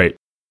scales. Right.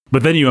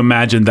 But then you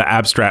imagine the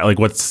abstract, like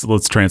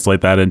let's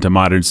translate that into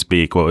modern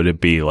speak. What would it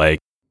be like?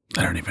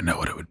 I don't even know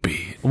what it would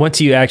be.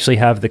 Once you actually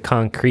have the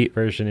concrete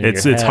version in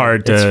it's your head,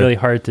 hard to. It's really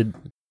hard to.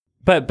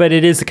 But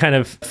it is the kind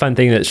of fun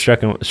thing that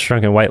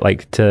Shrunken White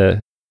liked to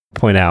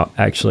point out,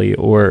 actually,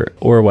 or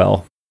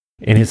Orwell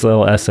in his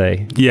little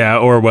essay. Yeah,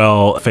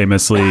 Orwell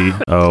famously.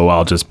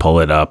 I'll just pull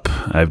it up.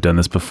 I've done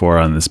this before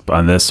on this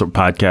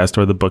podcast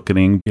or the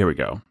Bookening. Here we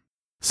go.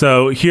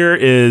 So here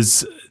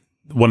is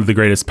one of the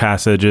greatest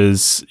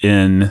passages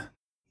in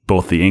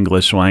both the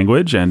English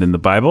language and in the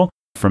Bible.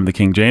 From the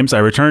King James, I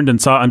returned and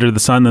saw under the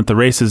sun that the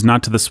race is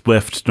not to the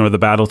swift, nor the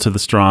battle to the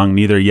strong,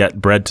 neither yet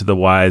bread to the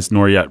wise,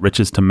 nor yet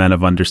riches to men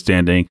of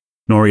understanding,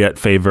 nor yet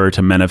favor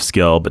to men of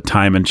skill, but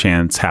time and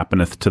chance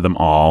happeneth to them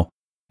all.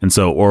 And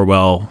so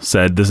Orwell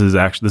said, this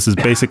is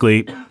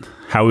basically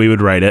how we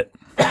would write it.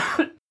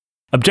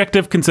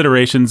 Objective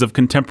considerations of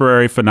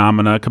contemporary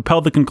phenomena compel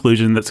the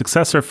conclusion that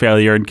success or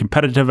failure in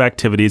competitive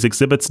activities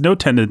exhibits no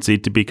tendency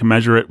to be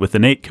commensurate with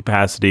innate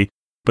capacity,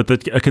 but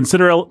that a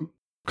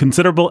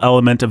considerable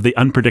element of the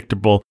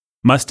unpredictable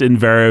must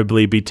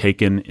invariably be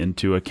taken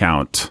into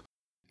account.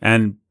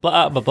 And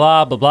blah blah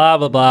blah blah blah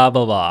blah blah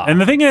blah blah.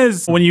 And the thing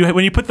is, when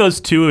you put those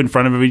two in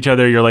front of each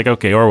other, you're like,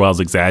 okay, Orwell's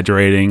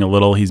exaggerating a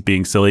little, he's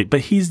being silly, but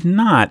he's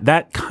not.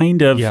 That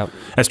kind of,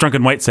 as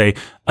Shrunken White say,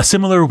 a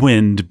similar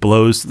wind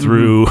blows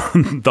through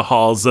the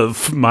halls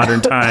of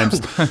modern times,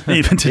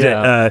 even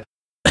today.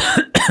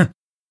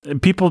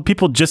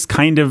 People just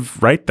kind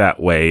of write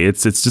that way.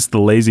 It's just the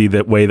lazy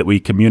way that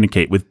we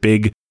communicate with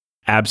big,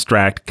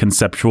 abstract,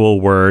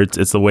 conceptual words.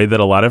 It's the way that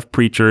a lot of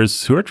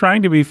preachers who are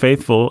trying to be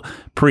faithful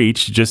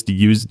preach,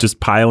 just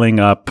piling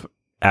up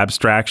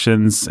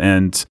abstractions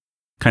and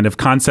kind of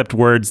concept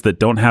words that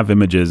don't have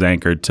images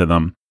anchored to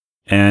them.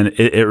 And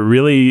it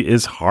really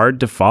is hard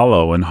to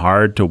follow and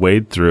hard to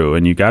wade through.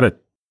 And you got to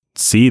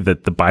see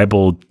that the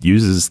Bible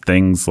uses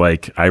things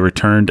like, I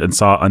returned and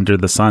saw under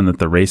the sun that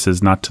the race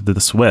is not to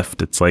the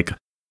swift. It's like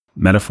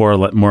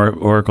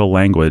metaphorical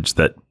language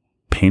that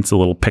paints a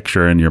little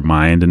picture in your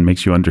mind and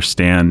makes you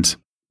understand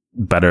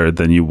better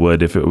than you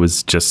would if it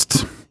was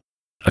just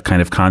a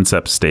kind of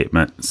concept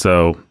statement.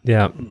 So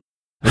yeah,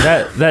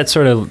 that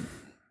sort of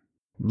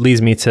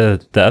leads me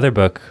to the other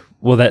book.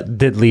 Well, that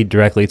did lead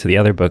directly to the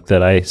other book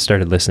that I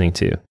started listening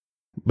to,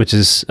 which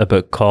is a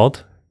book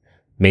called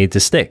Made to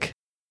Stick.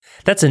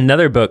 That's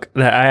another book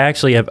that I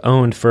actually have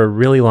owned for a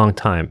really long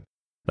time,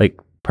 like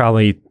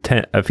probably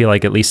 10, I feel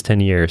like at least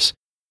 10 years.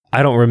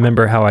 I don't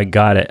remember how I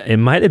got it. It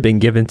might have been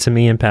given to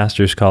me in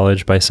pastor's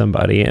college by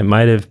somebody. It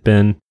might have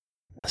been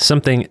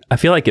something, I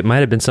feel like it might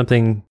have been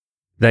something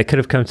that could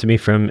have come to me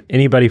from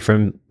anybody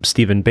from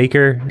Stephen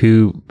Baker,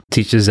 who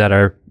teaches at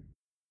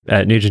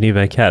New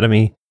Geneva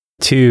Academy,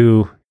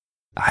 to,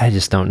 I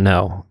just don't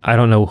know. I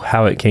don't know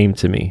how it came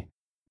to me.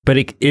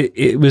 But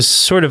it was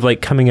sort of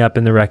like coming up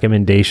in the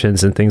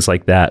recommendations and things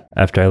like that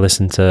after I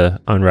listened to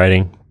On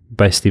Writing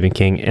by Stephen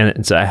King.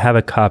 And so I have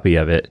a copy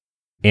of it.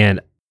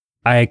 And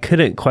I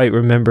couldn't quite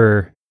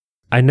remember.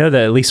 I know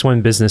that at least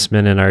one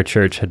businessman in our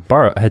church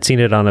had seen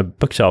it on a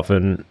bookshelf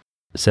and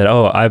said,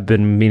 "Oh, I've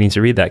been meaning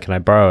to read that. Can I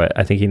borrow it?"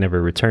 I think he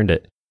never returned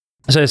it.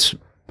 So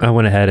I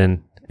went ahead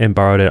and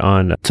borrowed it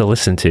on to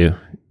listen to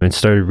and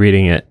started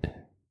reading it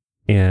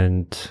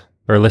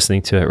or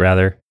listening to it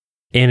rather.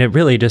 And it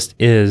really just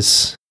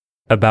is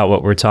about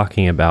what we're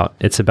talking about.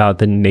 It's about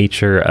the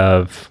nature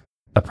of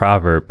a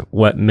proverb.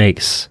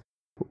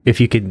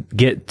 If you could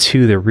get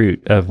to the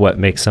root of what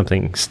makes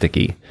something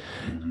sticky,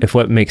 if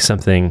what makes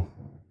something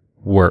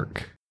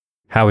work,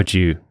 how would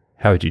you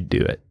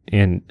do it?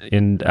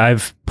 And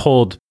I've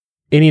pulled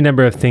any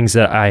number of things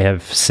that I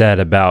have said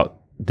about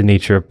the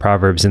nature of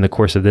proverbs in the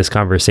course of this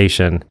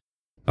conversation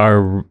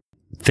are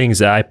things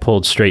that I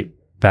pulled straight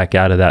back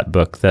out of that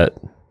book that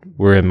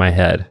were in my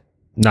head.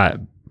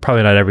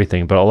 Probably not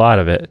everything, but a lot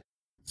of it.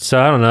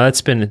 So I don't know,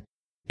 it's been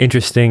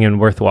interesting and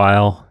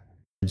worthwhile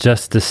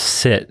just to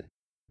sit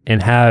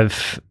and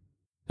have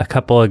a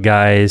couple of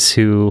guys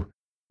who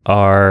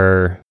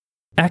are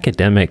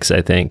academics,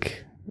 I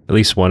think. At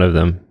least one of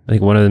them. I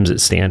think one of them's at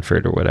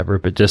Stanford or whatever.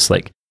 But just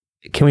like,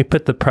 can we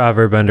put the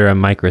proverb under a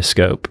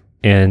microscope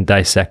and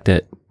dissect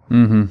it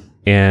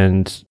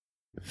and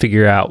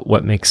figure out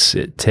what makes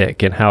it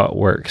tick and how it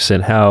works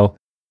and how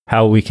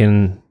we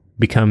can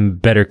become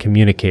better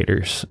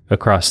communicators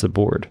across the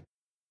board?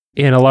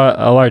 And a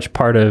large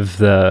part of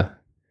their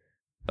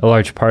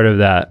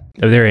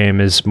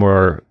aim is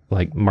more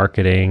like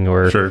marketing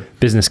or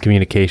business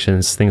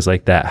communications, things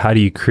like that. How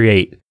do you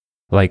create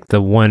like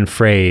the one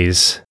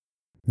phrase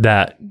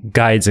that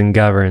guides and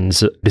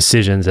governs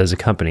decisions as a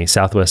company?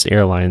 Southwest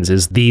Airlines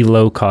is the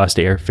low-cost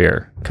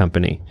airfare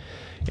company.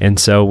 And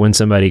so when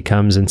somebody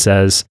comes and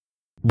says,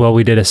 well,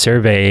 we did a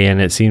survey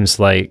and it seems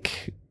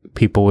like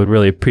people would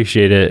really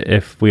appreciate it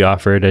if we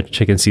offered a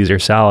chicken Caesar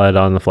salad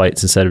on the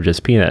flights instead of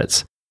just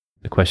peanuts.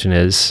 The question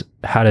is,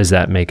 how does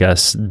that make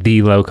us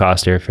the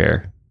low-cost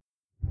airfare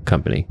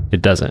company?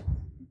 It doesn't.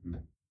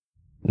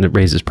 It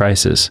raises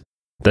prices.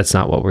 That's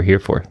not what we're here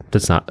for.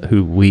 That's not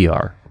who we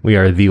are. We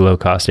are the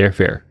low-cost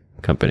airfare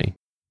company,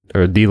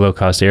 or the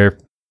low-cost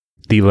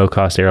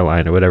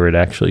airline, or whatever it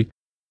actually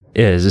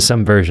is. It's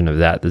some version of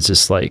that that's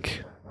just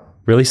like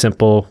really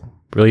simple,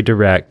 really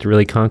direct,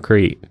 really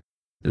concrete.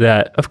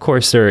 That, of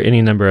course, there are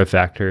any number of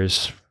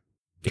factors,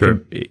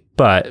 Sure.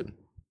 but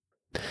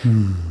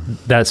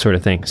that sort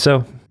of thing.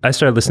 So I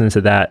started listening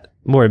to that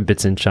more in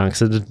bits and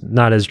chunks. I'm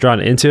not as drawn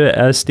into it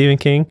as Stephen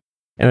King,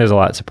 and there's a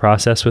lot to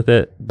process with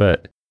it,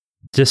 but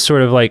just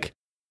sort of like,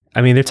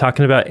 I mean, they're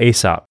talking about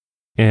Aesop,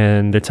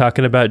 and they're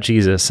talking about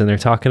Jesus, and they're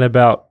talking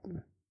about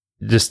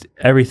just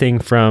everything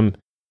from,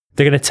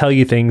 they're going to tell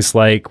you things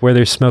like where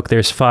there's smoke,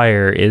 there's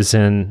fire is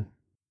in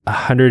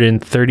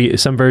 130,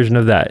 some version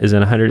of that is in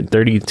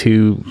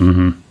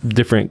 132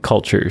 different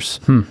cultures.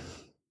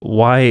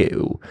 Why?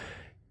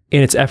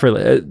 And it's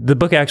effortless. The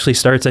book actually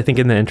starts, I think,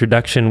 in the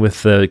introduction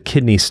with the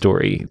kidney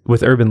story,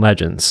 with urban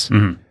legends.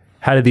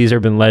 How did these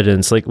urban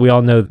legends, like we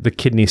all know the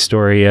kidney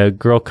story, a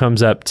girl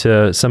comes up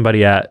to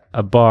somebody at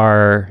a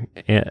bar,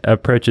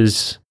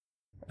 approaches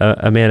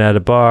a man at a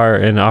bar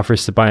and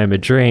offers to buy him a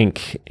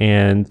drink,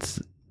 and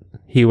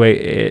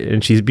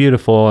and she's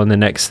beautiful, and the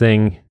next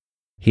thing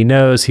he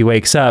knows, he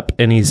wakes up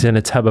and he's in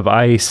a tub of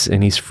ice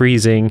and he's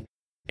freezing,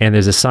 and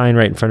there's a sign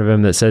right in front of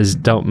him that says,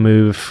 "Don't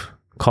move,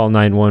 call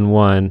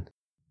 911."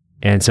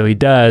 And so he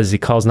does, he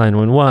calls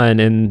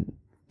 911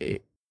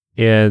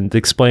 and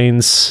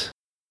explains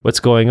what's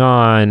going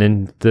on.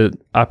 And the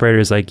operator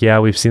is like, "Yeah,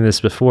 we've seen this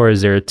before.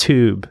 Is there a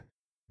tube?"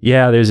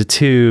 "Yeah, there's a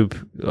tube."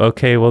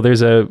 "Okay, well,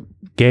 there's a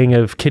gang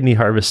of kidney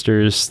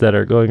harvesters that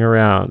are going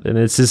around." And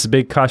it's this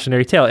big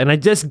cautionary tale. And I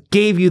just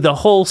gave you the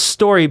whole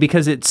story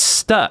because it's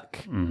stuck.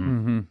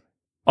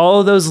 All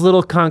of those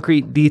little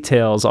concrete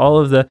details,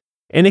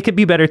 and it could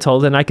be better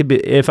told. And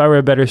if I were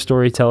a better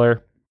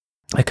storyteller,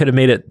 I could have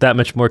made it that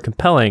much more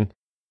compelling,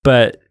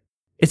 but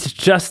it's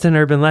just an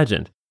urban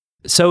legend.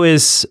 So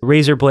is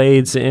razor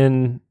blades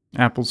in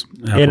Apples.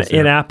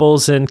 in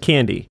apples and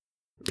candy.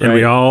 And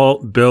we all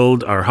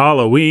build our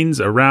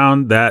Halloweens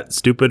around that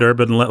stupid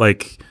urban,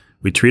 like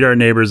we treat our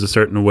neighbors a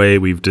certain way.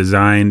 We've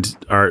designed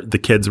the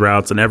kids'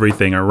 routes and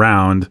everything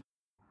around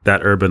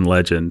that urban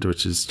legend,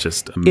 which is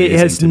just amazing. It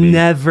has to me.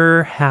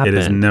 never happened.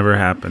 It has never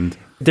happened.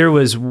 There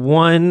was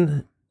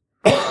one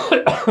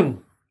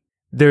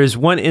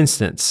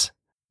instance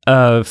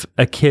of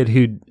a kid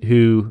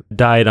who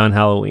died on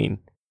Halloween.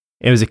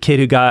 It was a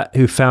kid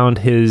who found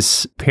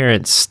his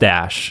parents'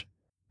 stash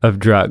of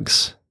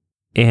drugs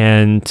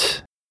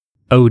and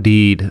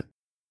OD'd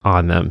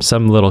on them.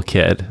 Some little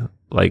kid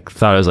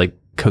thought it was like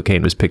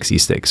cocaine was pixie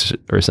sticks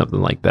or something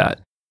like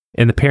that.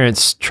 And the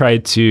parents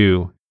tried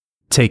to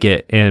take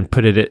it and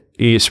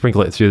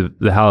sprinkle it through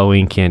the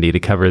Halloween candy to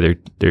cover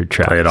their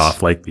tracks. Play it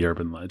off like the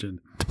urban legend.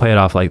 To play it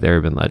off like the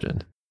urban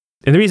legend.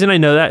 And the reason I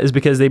know that is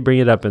because they bring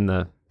it up in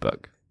the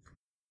book.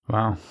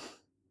 Wow.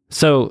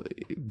 So,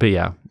 but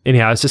yeah.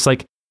 Anyhow, it's just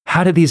like,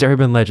 how do these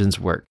urban legends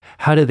work?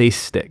 How do they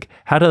stick?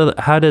 How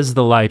does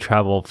the lie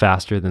travel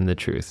faster than the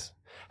truth?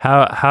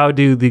 How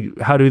do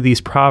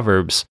these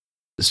proverbs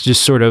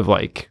just sort of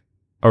like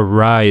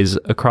arise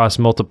across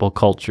multiple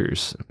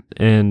cultures?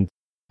 And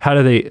how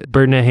do they,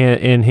 bird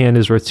in hand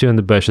is worth two in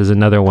the bush is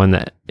another one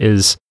that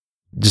is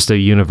just a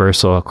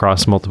universal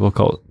across multiple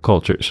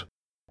cultures.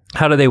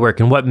 How do they work,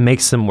 and what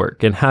makes them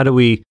work? And how do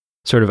we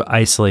sort of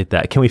isolate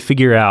that? Can we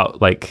figure out,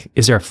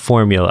 is there a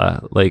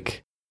formula?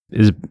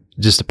 Is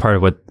just a part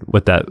of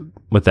what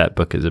that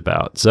book is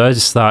about. So I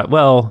just thought,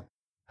 well,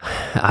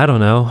 I don't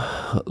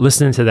know,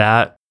 listening to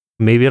that,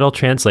 maybe it'll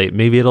translate.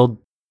 Maybe it'll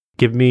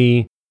give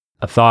me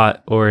a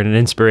thought or an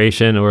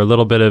inspiration or a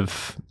little bit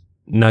of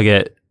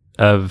nugget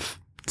of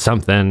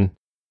something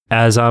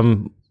as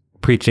I'm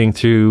preaching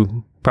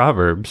through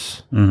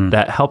Proverbs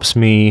that helps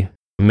me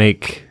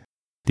make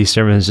these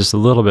sermons just a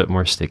little bit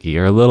more sticky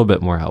or a little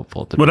bit more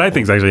helpful to What people. I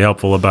think is actually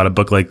helpful about a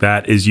book like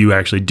that is you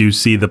actually do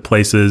see the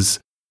places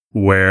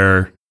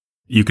where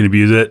you can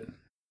abuse it.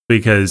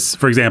 Because,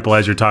 for example,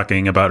 as you're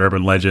talking about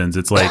urban legends,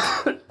 it's like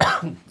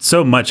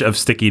so much of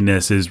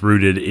stickiness is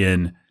rooted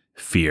in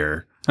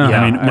fear.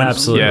 Yeah, I mean,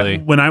 absolutely.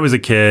 When I was a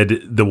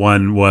kid, the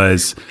one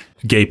was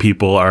gay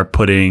people are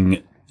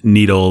putting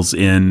needles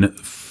in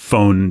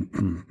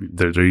phone.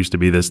 There used to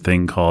be this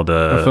thing called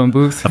A phone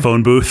booth. a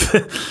phone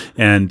booth,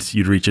 and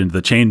you'd reach into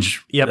the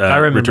change. Yep, I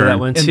remember return. that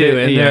one And too.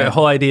 the- And yeah. the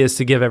whole idea is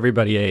to give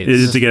everybody AIDS. It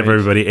is to give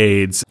everybody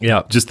AIDS.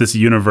 Yeah. Just this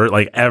universe,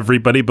 like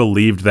everybody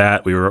believed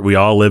that we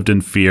all lived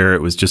in fear.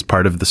 It was just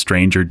part of the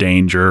stranger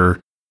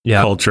danger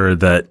Yeah. culture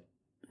that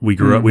we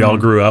all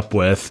grew up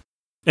with.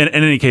 And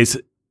in any case,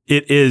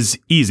 it is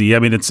easy. I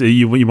mean, it's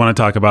you want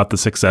to talk about the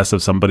success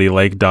of somebody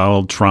like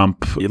Donald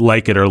Trump,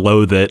 like it or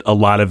loathe it. A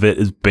lot of it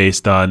is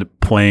based on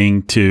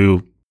playing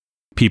to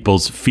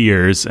people's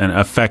fears and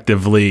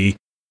effectively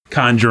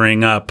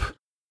conjuring up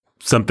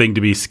something to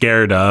be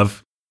scared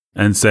of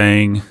and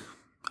saying,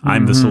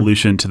 I'm the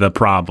solution to the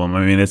problem.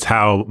 I mean, it's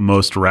how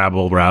most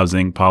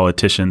rabble-rousing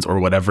politicians, or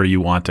whatever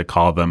you want to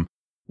call them,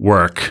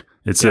 work.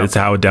 It's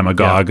how a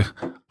demagogue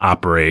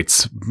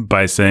operates,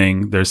 by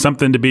saying there's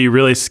something to be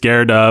really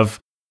scared of,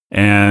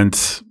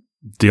 and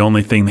the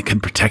only thing that can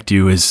protect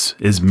you is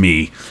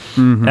me.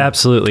 Mhm.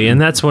 Absolutely. And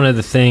that's one of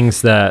the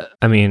things that,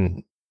 I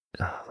mean,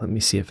 let me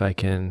see if I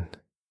can.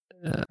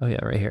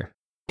 Right here.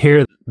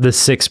 Here are the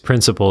 6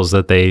 principles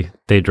that they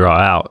draw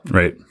out.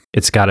 Right.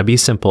 It's got to be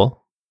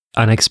simple,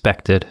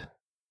 unexpected.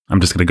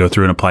 I'm just going to go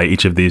through and apply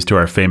each of these to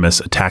our famous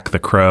attack the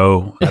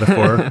crow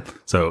metaphor.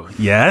 So,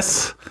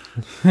 yes,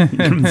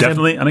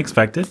 definitely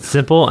unexpected.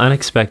 Simple,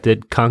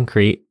 unexpected,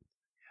 concrete,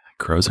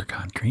 Crows are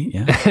concrete.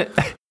 Yeah.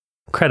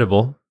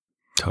 credible,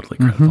 Totally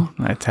credible.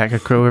 I attack a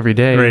crow every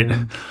day.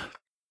 Right.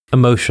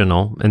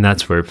 emotional, and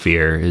that's where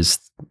fear is.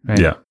 Right.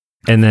 Yeah.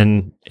 And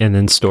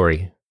then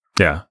story.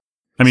 Yeah.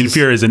 I mean,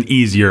 fear is an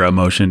easier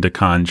emotion to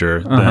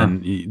conjure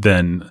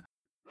than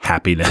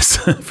happiness,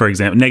 for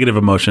example. Negative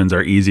emotions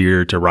are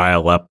easier to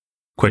rile up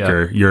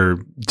quicker.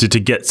 To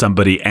get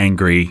somebody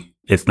angry,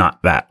 it's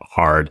not that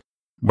hard.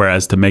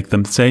 Whereas to make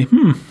them say,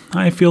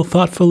 I feel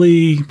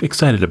thoughtfully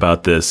excited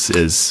about this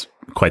is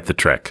quite the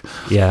trick.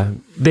 Yeah.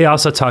 They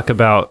also talk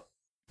about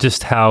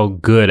just how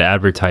good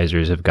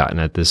advertisers have gotten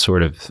at this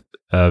sort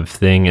of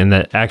thing, and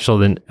that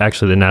actually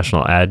the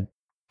National Ad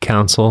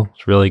Council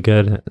is really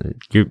good.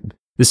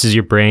 This is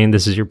your brain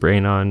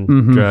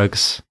on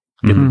drugs.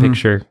 Get the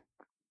picture.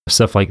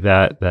 Stuff like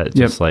that. That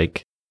just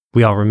like,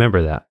 we all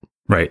remember that.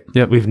 Right.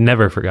 Yep. We've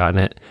never forgotten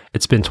it.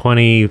 It's been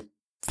 20,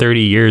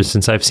 30 years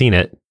since I've seen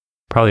it.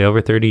 Probably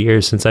over 30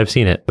 years since I've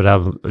seen it, but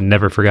I've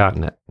never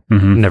forgotten it.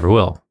 Never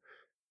will.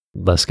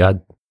 Unless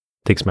God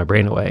takes my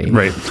brain away.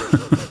 Right.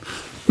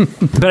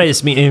 But I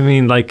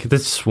mean, like,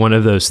 that's one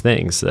of those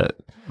things that.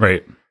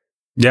 Right.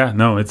 Yeah,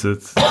 no, it's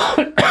it's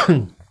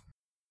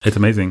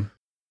amazing.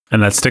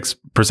 And that sticks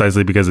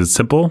precisely because it's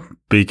simple,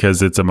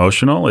 because it's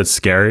emotional, it's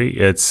scary,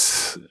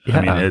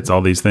 I mean, it's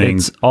all these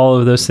things. It's all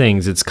of those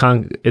things. It's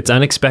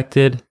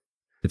unexpected,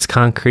 it's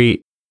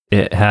concrete,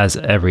 it has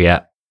every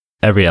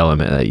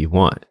element that you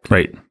want.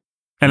 Right.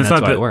 And it's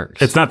that's not why that it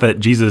works. It's not that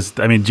Jesus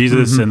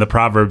and the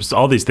Proverbs,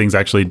 all these things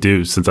actually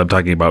do, since I'm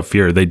talking about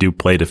fear, they do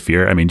play to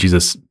fear. I mean,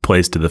 Jesus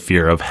plays to the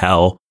fear of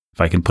hell,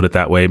 if I can put it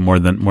that way, more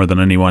than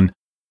anyone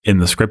in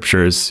the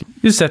scriptures.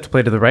 You just have to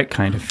play to the right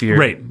kind of fear.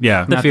 Right.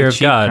 Yeah. The Not fear of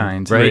cheap God,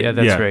 kind. right? Yeah,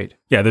 that's right.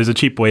 Yeah, there's a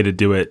cheap way to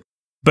do it.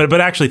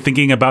 But actually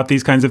thinking about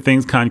these kinds of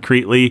things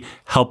concretely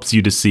helps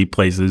you to see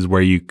places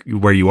where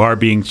you are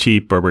being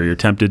cheap, or where you're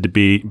tempted to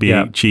be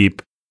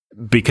cheap,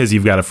 because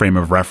you've got a frame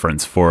of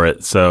reference for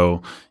it.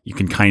 So you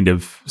can kind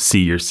of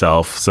see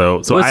yourself. So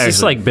it's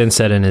just like Ben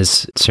said in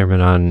his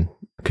sermon on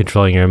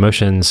controlling your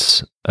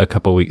emotions a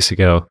couple weeks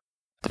ago.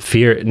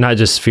 Fear, not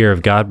just fear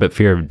of God, but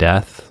fear of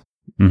death,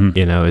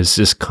 is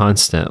just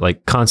constant,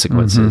 like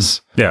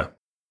consequences. Yeah.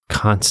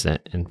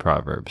 Constant in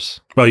Proverbs.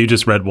 Well, you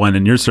just read one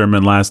in your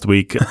sermon last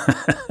week.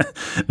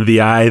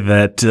 The eye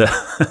that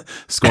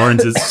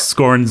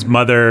scorns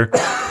mother,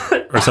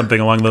 or something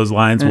along those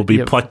lines, will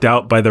be plucked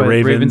out by the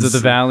ravens of the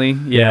valley.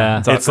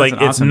 Yeah. It's like,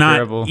 it's awesome not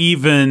parable.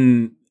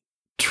 even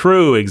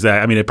true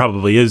exact. I mean, it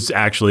probably is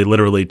actually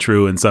literally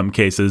true in some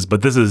cases,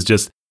 but this is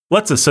just,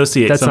 let's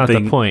associate That's not the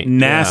something point.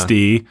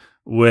 nasty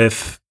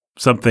with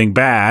something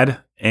bad,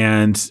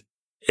 and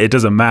it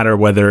doesn't matter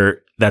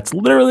whether that's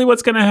literally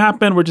what's going to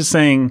happen. We're just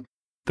saying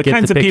the Get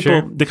kinds the of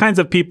picture? people, the kinds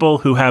of people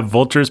who have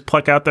vultures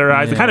pluck out their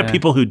eyes, the kind of Yeah.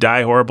 people who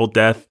die horrible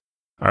death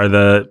are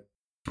the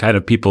kind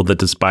of people that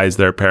despise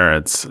their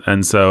parents.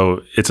 And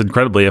so it's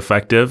incredibly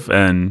effective,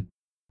 and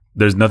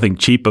there's nothing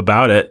cheap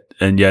about it.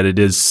 And yet it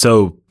is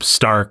so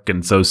stark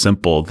and so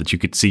simple that you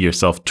could see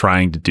yourself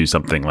trying to do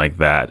something like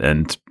that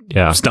and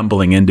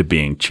stumbling into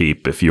being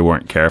cheap if you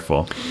weren't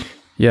careful.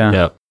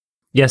 Yeah.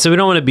 Yeah. So we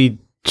don't want to be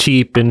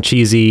cheap and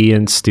cheesy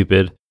and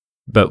stupid,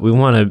 but we do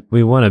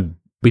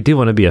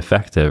want to be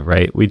effective,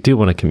 right? We do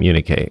want to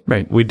communicate.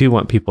 Right. We do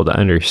want people to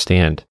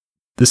understand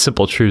the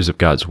simple truths of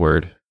God's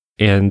word,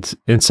 and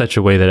in such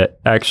a way that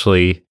it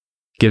actually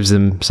gives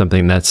them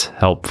something that's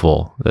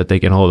helpful, that they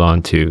can hold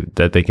on to,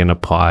 that they can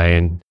apply,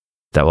 and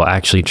that will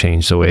actually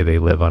change the way they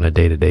live on a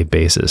day-to-day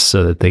basis,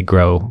 so that they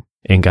grow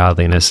in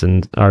godliness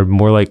and are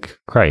more like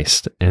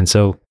Christ. And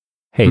so,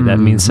 hey, that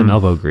means some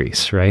elbow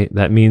grease, right?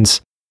 That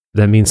means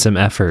some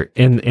effort.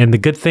 And the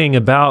good thing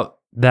about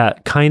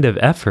that kind of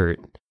effort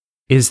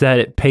is that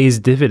it pays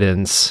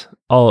dividends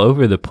all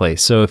over the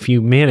place. So if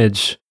you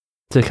manage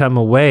to come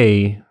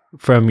away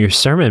from your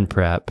sermon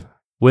prep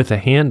with a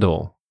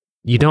handle,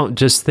 you don't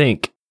just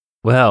think,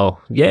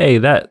 well, yay,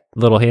 that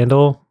little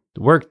handle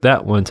worked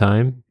that one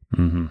time.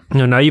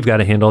 No, now you've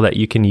got a handle that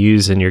you can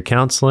use in your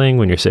counseling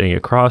when you're sitting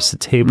across the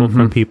table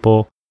from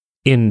people,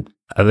 in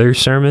other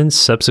sermons,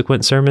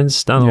 subsequent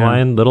sermons down the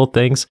line, little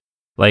things.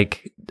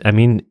 Like, I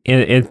mean,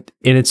 and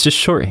it's just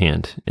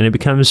shorthand, and it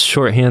becomes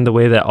shorthand the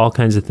way that all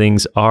kinds of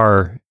things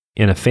are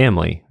in a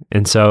family.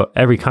 And so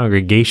every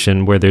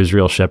congregation where there's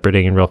real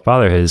shepherding and real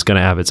fatherhood is going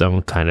to have its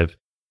own kind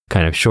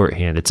of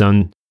shorthand, its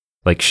own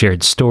like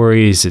shared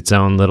stories, its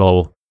own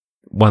little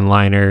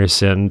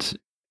one-liners, and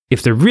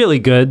if they're really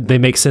good, they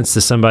make sense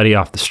to somebody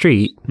off the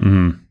street.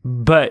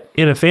 But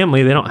in a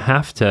family, they don't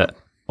have to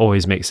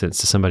always make sense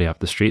to somebody off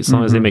the street as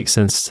long as they make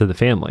sense to the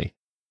family.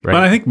 Right.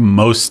 But I think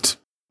most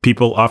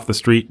people off the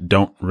street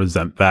don't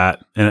resent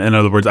that. In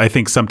other words, I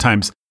think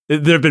sometimes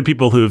there have been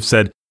people who have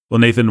said, well,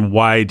 Nathan,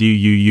 why do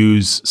you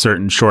use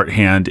certain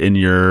shorthand in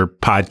your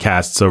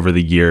podcasts over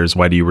the years?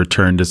 Why do you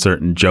return to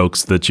certain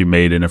jokes that you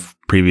made in a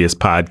previous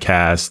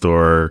podcast?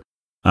 Or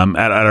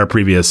at our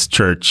previous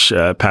church,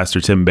 Pastor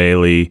Tim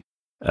Bailey,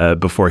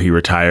 before he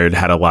retired,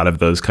 had a lot of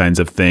those kinds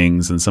of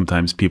things. And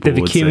sometimes people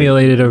they've would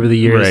accumulated over the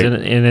years. Right.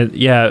 And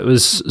it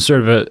was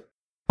sort of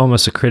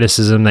almost a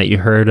criticism that you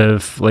heard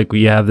of, like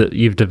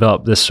you've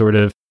developed this sort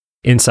of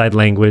inside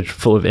language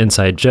full of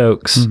inside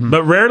jokes.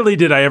 But rarely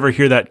did I ever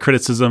hear that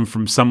criticism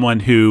from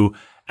someone who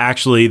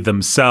actually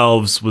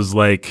themselves was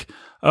like,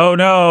 oh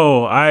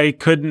no, I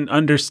couldn't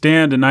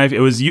understand. And it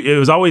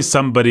was always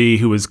somebody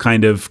who was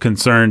kind of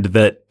concerned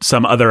that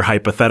some other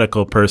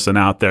hypothetical person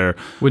out there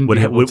would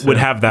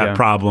have that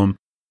problem.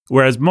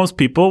 Whereas most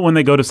people, when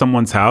they go to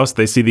someone's house,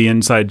 they see the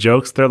inside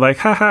jokes. They're like,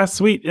 haha,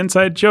 sweet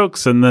inside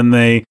jokes. And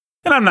then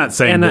and I'm not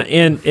saying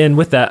and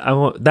with that,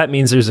 that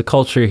means there's a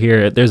culture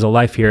here, there's a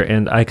life here,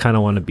 and I kind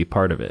of want to be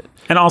part of it.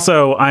 And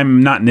also,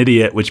 I'm not an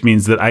idiot, which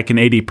means that I can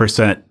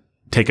 80%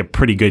 take a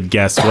pretty good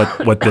guess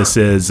what this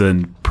is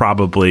and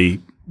probably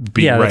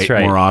be right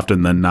more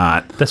often than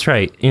not. That's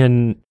right.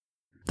 And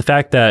the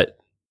fact that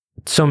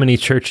so many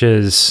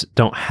churches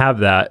don't have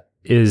that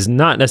is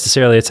not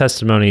necessarily a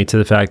testimony to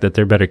the fact that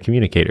they're better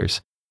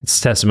communicators. It's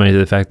testimony to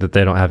the fact that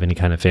they don't have any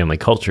kind of family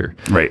culture.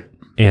 Right.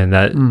 And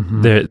that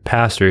the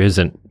pastor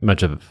isn't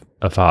much of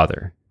a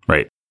father.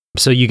 Right.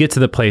 So you get to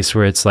the place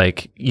where it's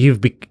like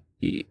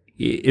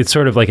it's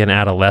sort of like an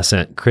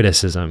adolescent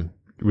criticism,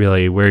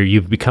 really, where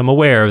you've become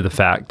aware of the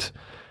fact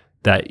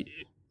that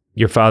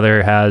your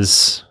father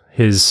has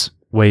his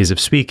ways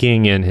of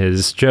speaking and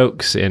his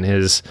jokes and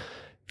his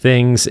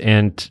things.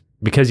 And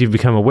because you've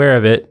become aware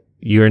of it,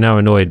 you are now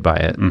annoyed by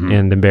it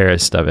and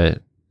embarrassed of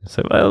it.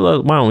 So why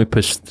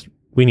don't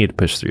we need to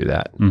push through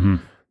that.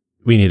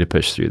 We need to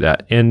push through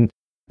that. And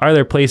are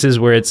there places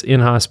where it's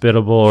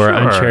inhospitable or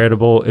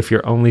uncharitable if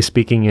you're only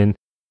speaking in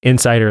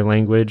insider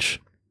language?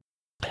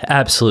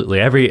 Absolutely.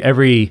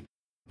 Every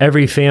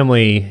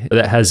family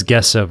that has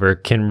guests over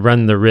can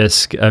run the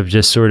risk of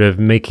just sort of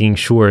making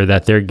sure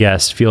that their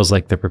guest feels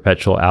like the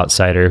perpetual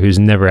outsider who's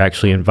never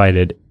actually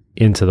invited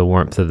into the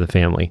warmth of the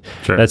family.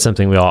 Sure. That's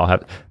something we all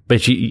have.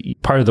 But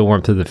part of the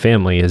warmth of the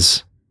family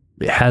is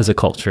it has a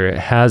culture, it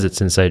has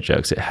its inside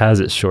jokes, it has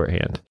its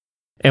shorthand.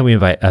 And we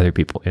invite other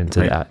people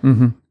into that.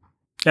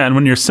 Yeah, and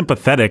when you're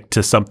sympathetic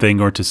to something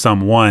or to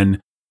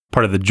someone,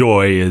 part of the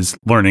joy is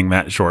learning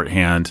that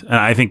shorthand. And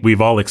I think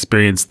we've all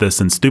experienced this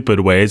in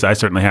stupid ways. I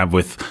certainly have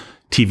with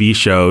TV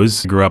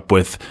shows. I grew up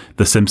with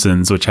The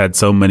Simpsons, which had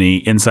so many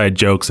inside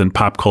jokes and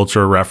pop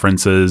culture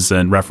references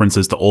and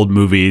references to old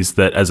movies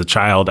that as a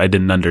child I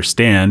didn't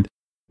understand.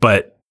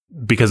 But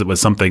because it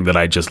was something that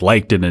I just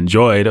liked and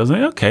enjoyed, I was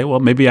like, okay, well,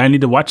 maybe I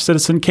need to watch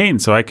Citizen Kane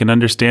so I can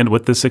understand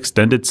what this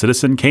extended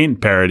Citizen Kane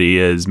parody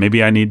is.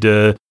 Maybe I need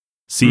to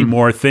see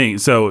more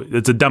things. So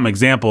it's a dumb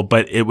example,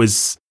 but it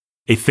was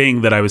a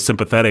thing that I was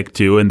sympathetic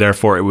to, and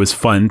therefore it was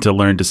fun to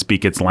learn to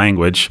speak its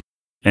language.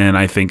 And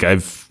I think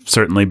I've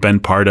certainly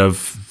been part of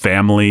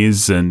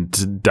families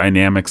and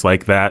dynamics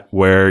like that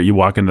where you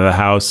walk into the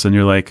house and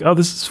you're like, oh,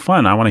 this is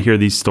fun. I want to hear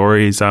these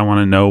stories. I want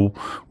to know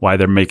why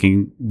they're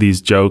making these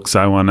jokes.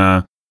 I want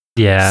to.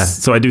 Yeah.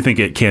 So I do think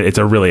it's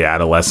a really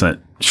adolescent.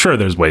 Sure,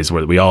 there's ways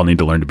where we all need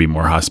to learn to be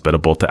more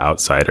hospitable to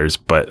outsiders,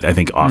 but I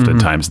think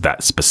oftentimes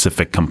that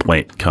specific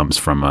complaint comes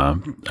from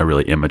a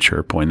really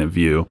immature point of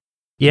view.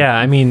 Yeah,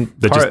 I mean,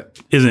 that just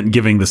isn't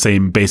giving the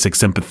same basic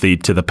sympathy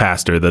to the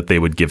pastor that they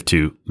would give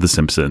to The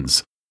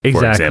Simpsons,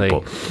 for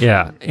example.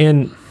 Yeah,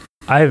 and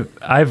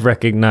I've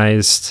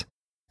recognized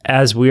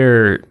as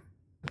we're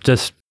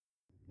just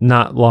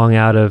not long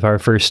out of our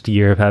first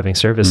year of having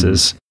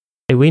services,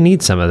 we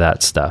need some of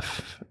that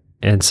stuff.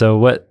 And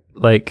so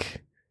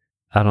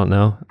I don't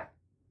know.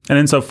 And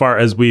insofar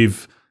as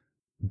we've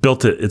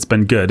built it, it's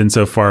been good.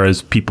 Insofar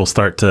as people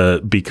start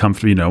to be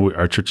comfortable,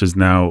 our church is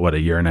now, a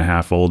year and a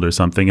half old or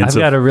something. And I've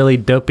got a really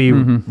dopey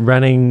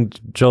running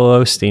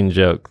Joel Osteen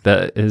joke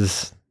that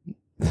is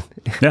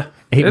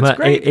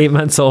 8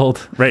 months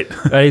old. Right.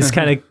 I just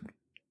kind of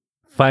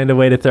find a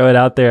way to throw it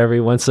out there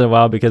every once in a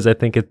while because I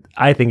think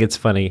it's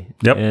funny.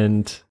 Yep.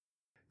 And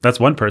that's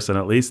one person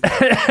at least.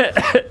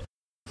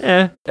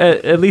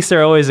 At least there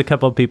are always a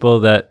couple of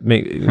people that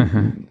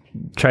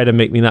try to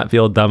make me not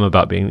feel dumb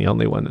about being the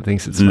only one that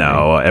thinks it's funny.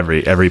 No,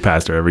 every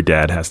pastor, every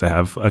dad has to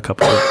have a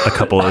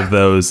couple of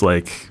those.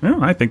 Like,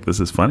 I think this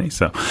is funny.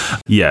 So,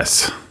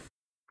 yes.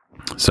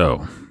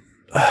 So,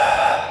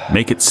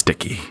 make it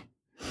sticky.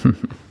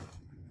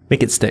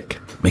 Make it stick.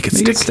 Make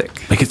it stick.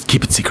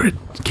 Keep it secret.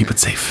 Keep it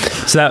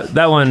safe. So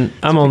that one,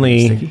 I don't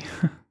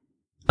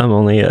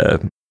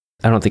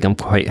think I'm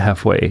quite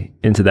halfway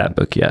into that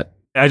book yet.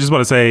 I just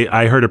want to say,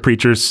 I heard a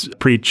preacher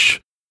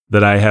preach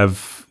that I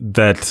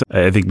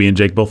think me and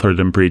Jake both heard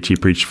him preach. He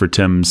preached for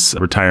Tim's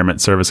retirement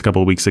service a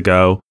couple of weeks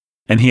ago.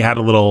 And he had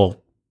a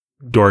little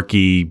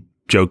dorky,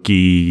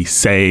 jokey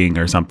saying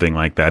or something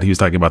like that. He was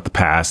talking about the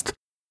past,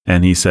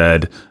 and he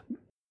said,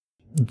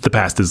 the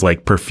past is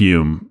like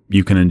perfume.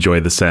 You can enjoy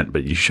the scent,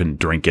 but you shouldn't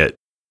drink it.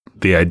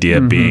 The idea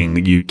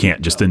being you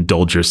can't just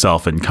indulge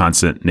yourself in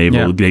constant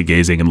navel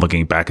gazing and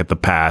looking back at the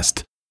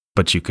past,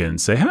 but you can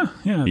say,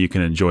 you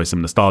can enjoy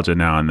some nostalgia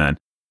now and then.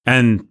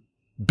 And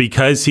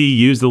because he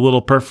used the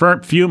little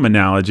perfume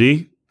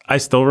analogy, I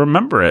still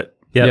remember it.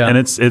 Yeah. And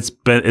it's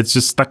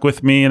just stuck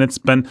with me, and it's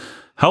been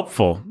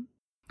helpful.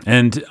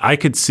 And I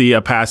could see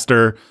a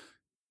pastor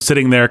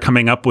sitting there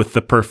coming up with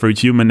the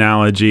perfume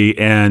analogy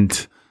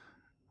and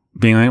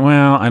being like,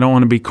 well, I don't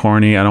want to be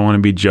corny. I don't want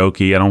to be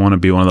jokey. I don't want to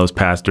be one of those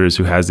pastors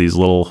who has these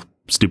little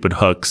stupid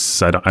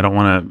hooks. I don't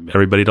want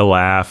everybody to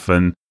laugh.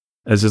 And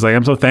it's just like,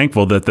 I'm so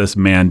thankful that this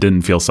man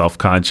didn't feel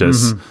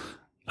self-conscious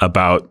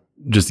about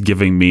just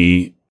giving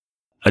me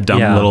a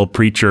dumb little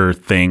preacher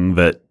thing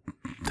that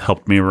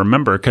helped me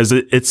remember, because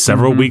it's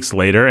several weeks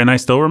later and I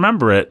still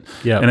remember it.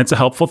 Yeah. And it's a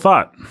helpful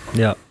thought.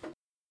 Yeah.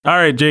 All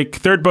right, Jake,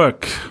 third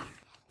book.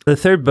 The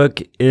third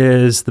book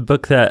is the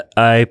book that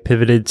I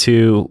pivoted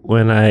to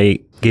when I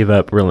gave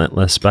up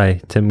Relentless by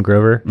Tim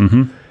Grover.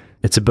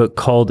 It's a book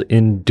called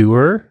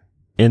Endure,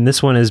 and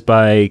this one is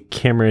by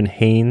Cameron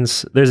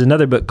Hanes. There's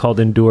another book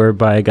called Endure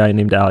by a guy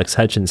named Alex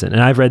Hutchinson,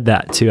 and I've read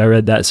that too. I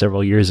read that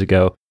several years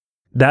ago.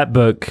 That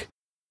book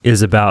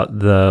is about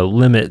the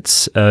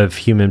limits of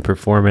human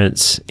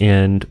performance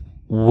and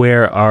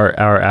where are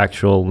our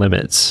actual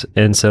limits.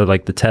 And so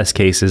like the test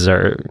cases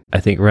are, I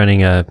think,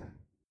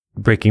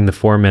 breaking the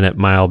 4-minute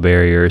mile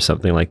barrier or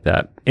something like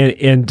that.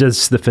 And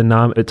just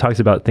it talks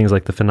about things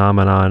like the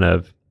phenomenon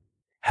of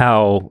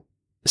how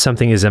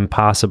something is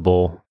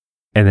impossible,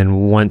 and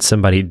then once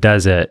somebody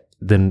does it,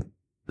 then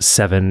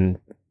 7,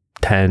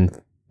 10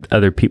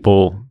 other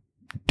people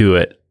do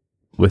it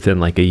within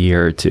like a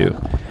year or two.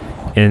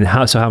 And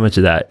how much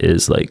of that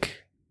is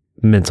like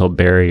mental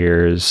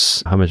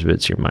barriers, how much of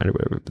it's your mind or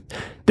whatever. But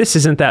this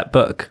isn't that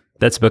book.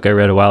 That's a book I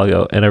read a while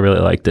ago, and I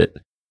really liked it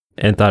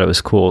and thought it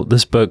was cool.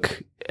 This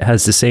book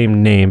has the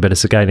same name, but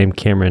it's a guy named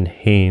Cameron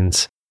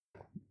Hanes.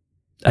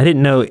 I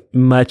didn't know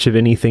much of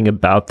anything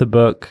about the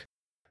book,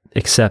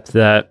 except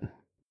that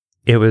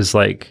it was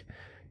like,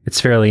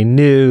 it's fairly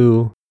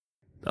new.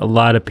 A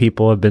lot of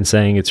people have been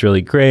saying it's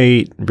really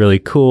great, really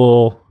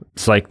cool.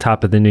 It's like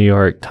top of the New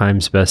York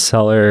Times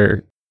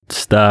bestseller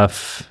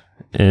stuff.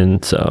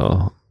 And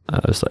so I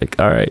was like,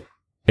 all right,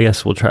 I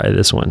guess we'll try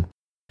this one.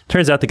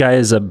 Turns out the guy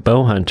is a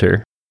bow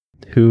hunter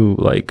who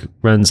like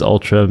runs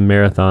ultra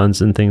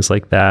marathons and things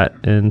like that,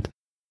 and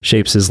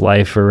shapes his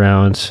life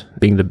around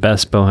being the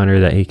best bow hunter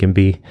that he can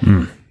be.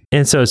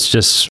 And so it's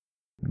just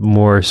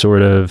more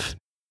sort of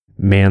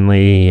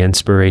manly,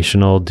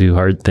 inspirational, do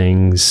hard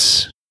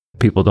things.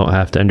 People don't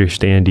have to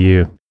understand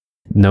you.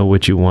 Know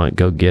what you want,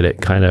 go get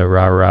it, kind of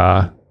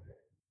rah-rah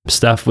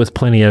stuff with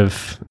plenty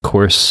of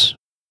coarse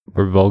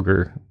or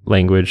vulgar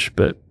language.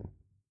 But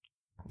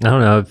I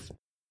don't know,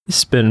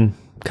 it's been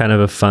kind of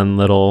a fun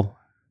little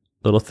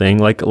thing.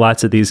 Like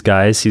lots of these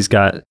guys, he's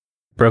got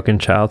broken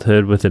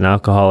childhood with an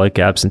alcoholic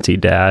absentee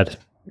dad,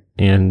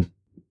 and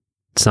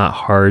it's not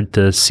hard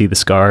to see the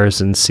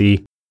scars and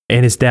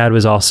his dad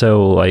was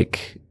also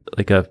like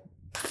a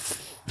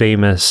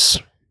famous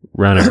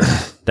runner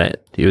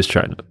that he was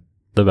trying to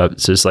live up.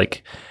 So it's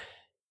like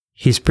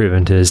he's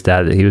proven to his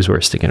dad that he was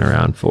worth sticking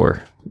around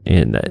for,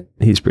 and that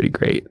he's pretty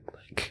great.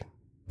 Like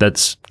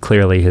that's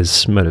clearly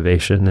his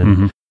motivation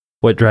and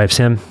what drives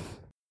him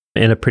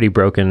in a pretty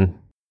broken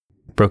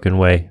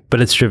way,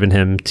 but it's driven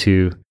him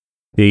to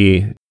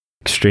the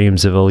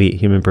extremes of elite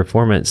human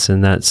performance.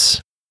 And that's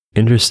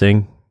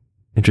interesting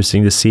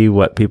to see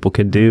what people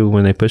can do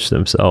when they push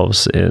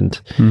themselves.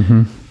 And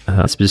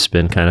it's just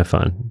been kind of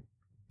fun,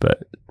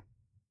 but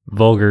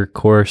vulgar,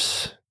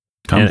 coarse.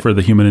 Come for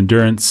the human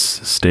endurance,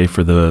 stay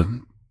for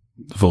the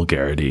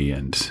vulgarity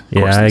and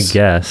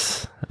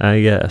coarseness.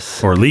 I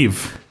guess. Or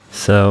leave.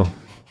 So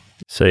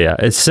yeah,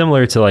 it's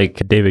similar to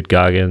like David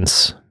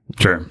Goggins.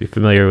 Sure. Be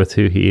familiar with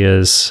who he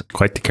is.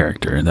 Quite the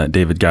character, that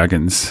David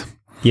Goggins.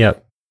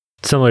 Yep.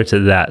 Similar to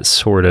that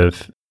sort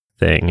of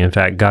thing. In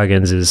fact,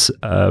 Goggins is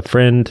a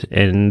friend,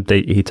 and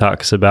he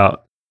talks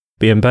about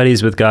being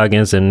buddies with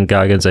Goggins, and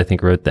Goggins, I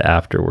think, wrote the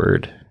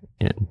afterword.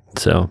 And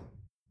so,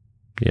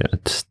 yeah,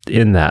 it's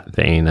in that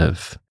vein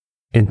of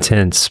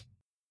intense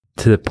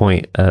to the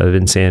point of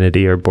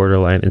insanity or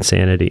borderline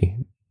insanity,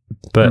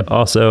 but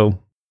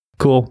also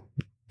cool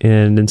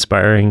and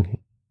inspiring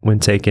when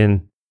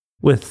taken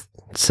with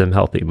some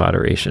healthy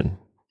moderation.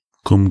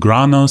 Cum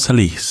grano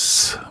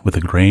salis, with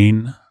a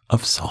grain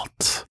of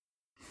salt.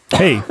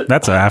 Hey,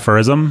 that's an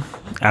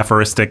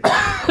aphoristic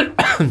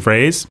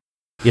phrase.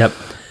 Yep.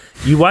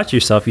 You watch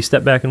yourself. You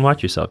step back and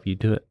watch yourself. You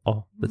do it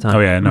all the time. Oh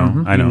yeah, I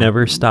know. I know. You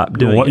never stop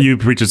doing it. You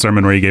preach a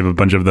sermon where you gave a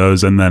bunch of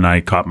those, and then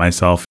I caught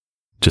myself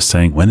just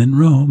saying "when in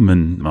Rome"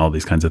 and all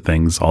these kinds of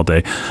things all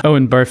day. Oh,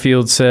 and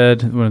Barfield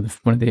said, one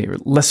of the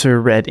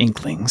lesser read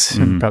Inklings,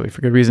 probably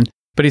for good reason.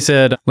 But he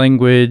said,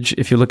 language,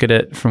 if you look at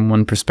it from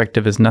one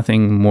perspective, is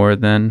nothing more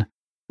than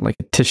like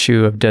a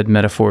tissue of dead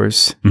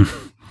metaphors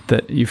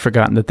that you've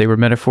forgotten that they were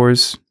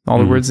metaphors, all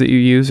the words that you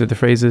use or the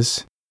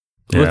phrases.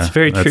 Well, it's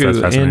very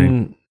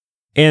true.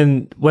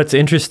 And what's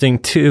interesting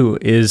too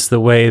is the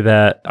way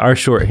that our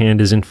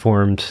shorthand is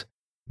informed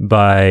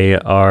by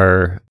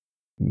our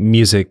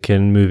music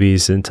and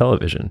movies and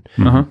television,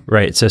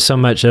 right? So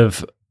much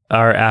of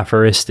our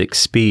aphoristic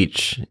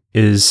speech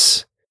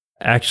is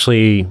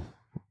actually,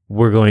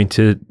 we're going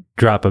to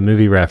drop a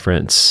movie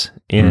reference,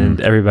 and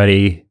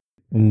everybody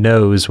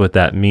knows what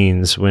that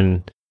means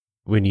when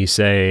you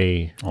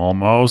say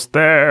almost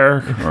there,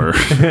 or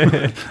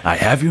I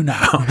have you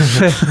now.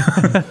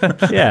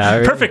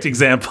 Yeah, perfect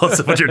examples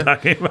of what you're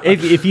talking about.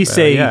 If you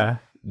say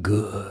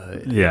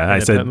good, I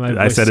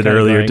said it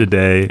earlier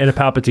today in a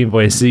Palpatine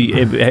voice.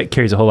 It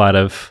carries a whole lot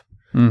of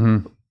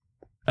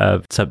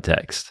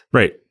subtext.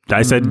 Right.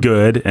 I said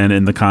good, and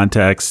in the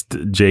context,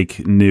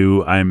 Jake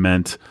knew I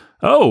meant,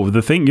 oh,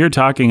 the thing you're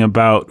talking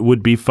about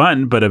would be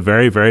fun, but a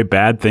very, very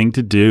bad thing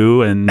to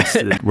do, and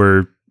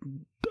we're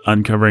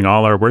uncovering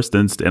all our worst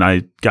instincts, and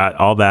I got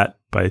all that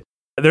by...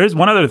 There is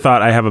one other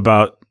thought I have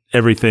about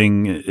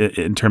everything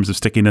in terms of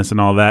stickiness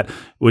and all that,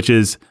 which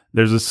is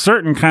there's a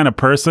certain kind of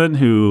person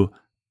who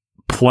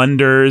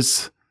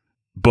plunders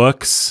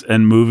books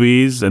and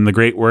movies and the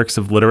great works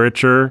of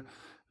literature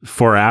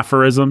for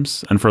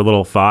aphorisms and for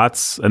little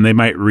thoughts, and they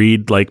might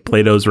read like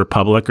Plato's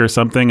Republic or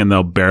something, and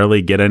they'll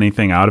barely get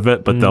anything out of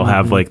it, but they'll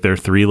have like their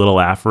 3 little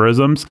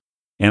aphorisms.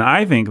 And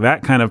I think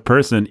that kind of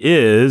person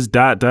is ...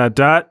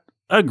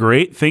 a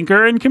great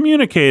thinker and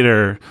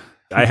communicator.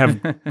 I have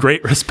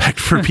great respect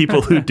for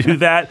people who do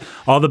that.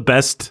 All the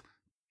best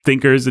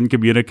thinkers and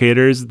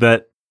communicators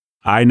that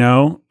I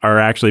know are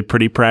actually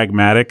pretty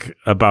pragmatic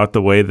about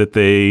the way that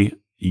they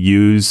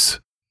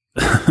use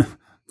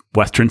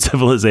Western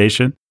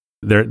civilization.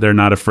 They're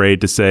not afraid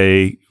to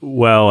say,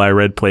 well, I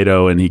read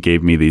Plato and he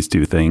gave me these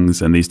 2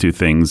 things, and these 2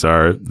 things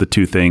are the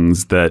 2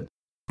 things that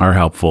are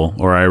helpful,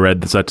 or I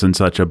read such and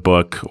such a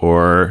book,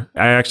 or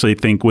I actually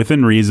think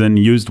within reason,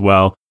 used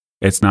well,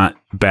 it's not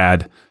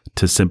bad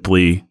to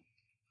simply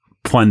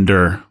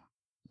plunder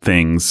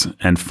things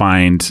and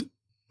find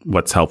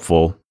what's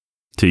helpful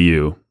to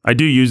you. I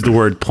do use the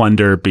word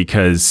plunder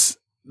because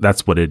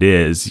that's what it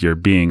is. You're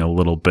being a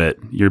little bit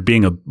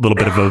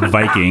of a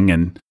Viking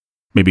and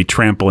maybe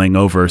trampling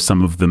over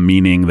some of the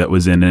meaning that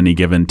was in any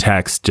given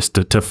text just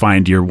to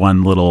find your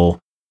one little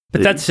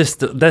but that's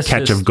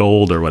catch of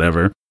gold or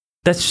whatever.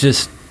 I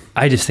just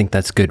think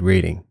that's good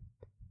reading.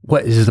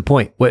 What is the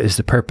point? What is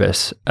the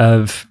purpose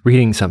of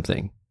reading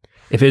something?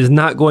 If it is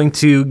not going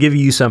to give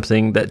you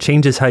something that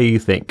changes how you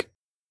think,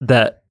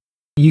 that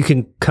you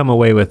can come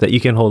away with, that you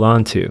can hold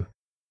on to,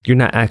 you're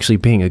not actually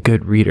being a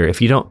good reader.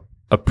 If you don't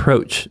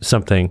approach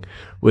something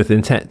with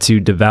intent to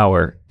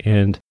devour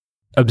and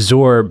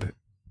absorb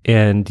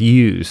and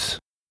use.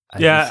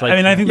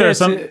 I think there are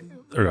some...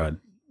 Oh, God.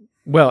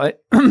 Well,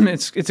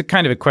 it's a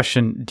kind of a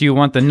question. Do you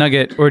want the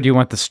nugget or do you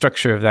want the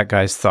structure of that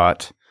guy's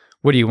thought?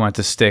 What do you want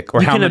to stick?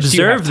 Or how much do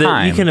you have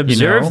time? You can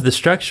observe the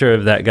structure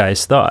of that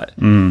guy's thought.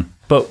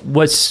 But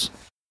what's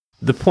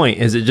the point?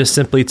 Is it just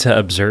simply to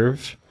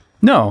observe?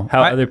 No.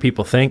 How other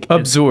people think?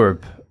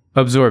 Absorb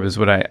is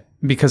what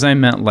because I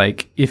meant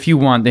like if you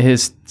want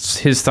his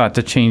thought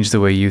to change the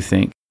way you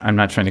think. I'm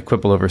not trying to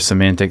quibble over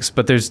semantics,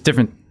 but there's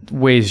different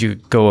ways you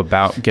go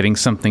about getting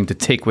something to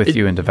take with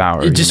you and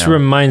devour. It just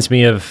reminds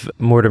me of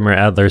Mortimer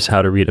Adler's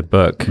How to Read a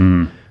Book,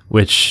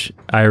 which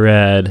I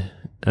read.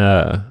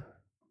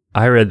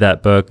 I read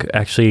that book.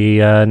 Actually,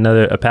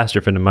 a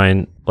pastor friend of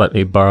mine let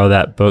me borrow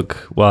that book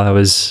while I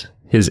was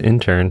his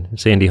intern,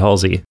 Sandy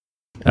Halsey.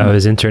 I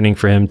was interning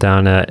for him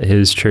down at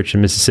his church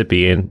in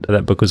Mississippi, and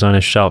that book was on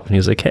his shelf. And he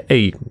was like,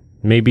 "Hey,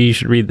 maybe you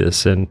should read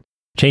this," and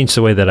changed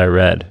the way that I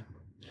read.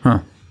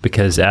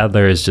 Because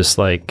Adler is just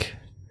like,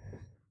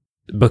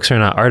 books are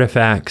not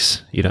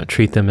artifacts. You don't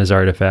treat them as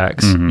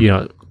artifacts. You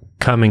don't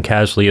come and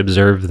casually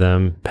observe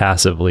them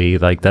passively.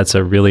 Like, that's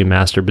a really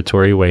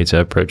masturbatory way to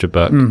approach a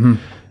book.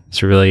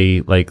 It's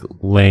really like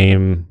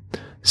lame,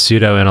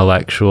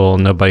 pseudo-intellectual.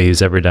 Nobody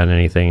who's ever done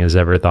anything has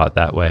ever thought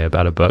that way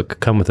about a book.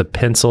 Come with a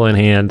pencil in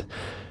hand,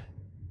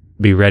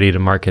 be ready to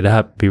mark it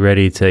up, be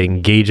ready to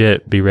engage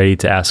it, be ready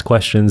to ask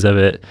questions of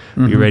it,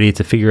 be ready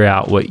to figure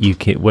out what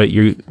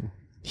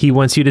he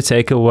wants you to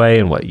take away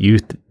and what you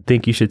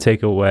think you should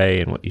take away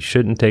and what you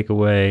shouldn't take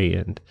away.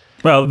 And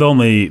well, the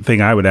only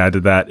thing I would add to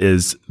that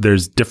is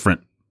there's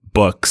different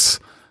books.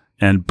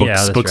 And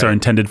books are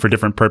intended for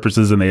different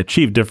purposes, and they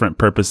achieve different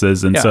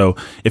purposes. And so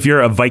if you're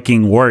a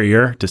Viking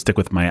warrior, to stick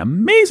with my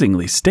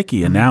amazingly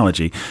sticky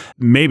analogy,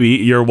 maybe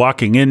you're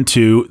walking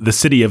into the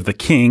city of the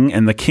king,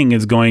 and the king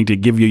is going to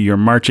give you your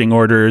marching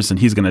orders, and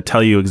he's going to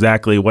tell you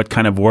exactly what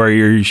kind of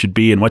warrior you should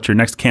be and what your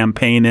next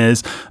campaign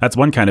is. That's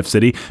one kind of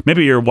city.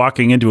 Maybe you're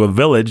walking into a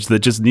village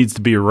that just needs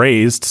to be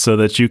raised so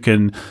that you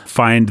can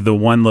find the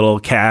one little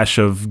cache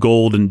of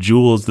gold and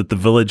jewels that the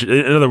village...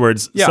 In other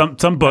words,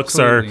 some books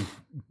are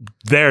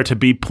there to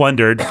be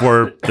plundered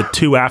for the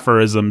 2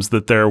 aphorisms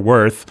that they're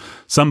worth.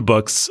 Some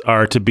books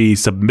are to be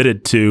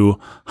submitted to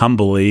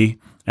humbly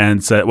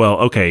and said, well,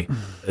 okay,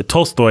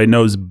 Tolstoy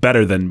knows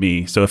better than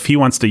me. So if he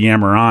wants to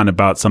yammer on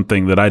about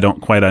something that I don't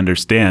quite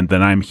understand,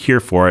 then I'm here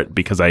for it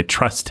because I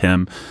trust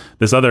him.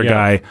 This other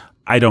guy,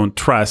 I don't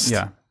trust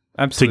to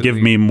absolutely.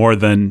 give me more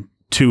than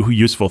 2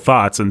 useful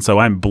thoughts. And so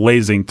I'm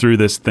blazing through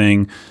this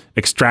thing,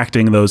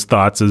 extracting those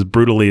thoughts as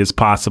brutally as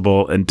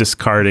possible and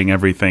discarding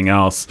everything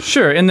else.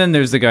 Sure, and then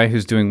there's the guy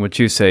who's doing what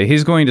you say.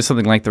 He's going to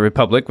something like the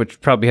Republic, which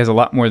probably has a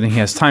lot more than he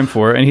has time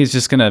for, and he's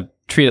just going to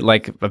treat it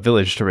like a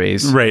village to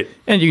raise. Right.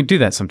 And you can do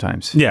that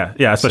sometimes. Yeah,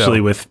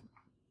 especially with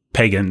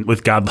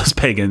godless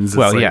pagans. It's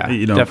Well, like,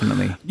 yeah,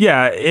 definitely.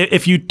 Yeah,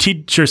 if you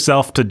teach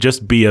yourself to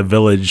just be a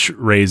village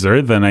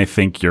raiser, then I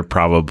think you're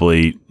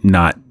probably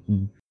not,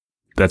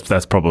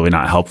 that's probably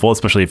not helpful,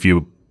 especially if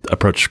you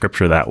approach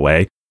scripture that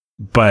way.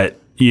 But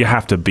you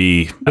have to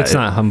be... It's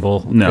not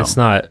humble. No. It's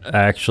not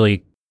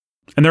actually...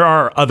 And there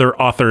are other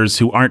authors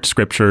who aren't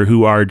scripture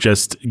who are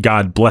just,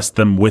 God bless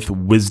them with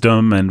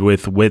wisdom and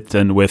with wit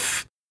and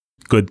with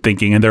good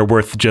thinking, and they're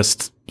worth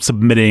just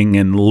submitting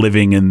and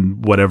living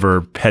in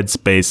whatever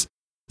headspace.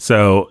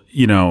 So,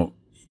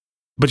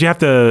 but you have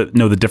to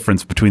know the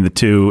difference between the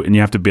two, and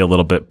you have to be a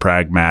little bit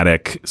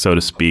pragmatic, so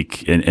to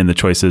speak, in the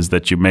choices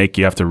that you make.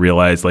 You have to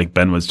realize, like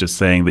Ben was just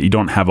saying, that you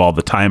don't have all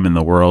the time in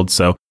the world.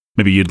 So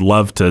maybe you'd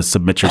love to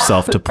submit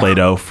yourself to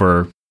Plato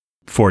for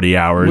 40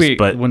 hours.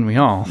 But wouldn't we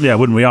all? Yeah,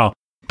 wouldn't we all?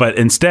 But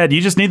instead,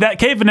 you just need that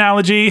cave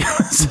analogy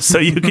so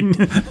you can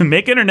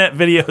make internet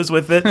videos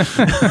with it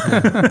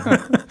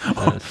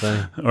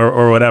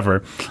or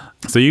whatever.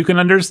 So you can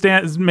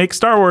make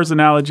Star Wars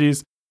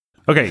analogies.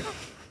 Okay.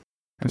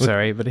 I'm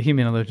sorry, but a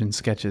Heminologian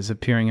sketch is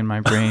appearing in my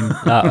brain.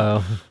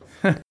 Uh-oh.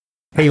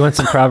 Hey, you want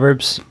some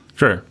Proverbs?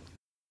 Sure.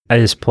 I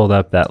just pulled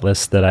up that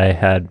list that I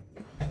had.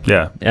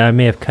 Yeah. I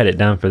may have cut it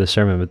down for the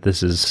sermon, but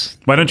this is...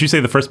 Why don't you say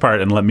the first part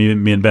and let me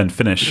and Ben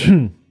finish?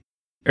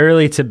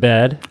 Early to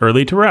bed,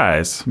 Early to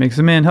rise. Makes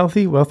a man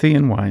healthy, wealthy,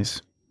 and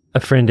wise. a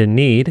friend in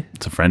need,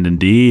 It's a friend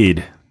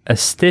indeed. a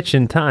stitch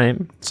in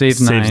time,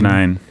 Saves Saves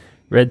 9.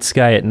 red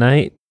sky at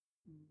night,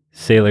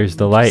 sailor's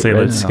delight, red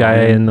Sailor's sky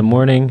delight. in the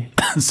morning,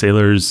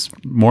 Sailor's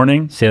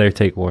morning. sailor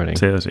take warning,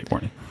 Sailor's take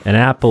warning. an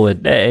apple a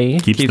day.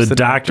 Keeps the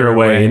doctor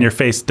away. In your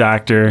face,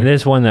 doctor. And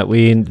there's one that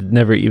we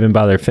never even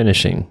bother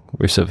finishing.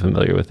 We're so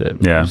familiar with it.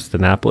 Yeah. Just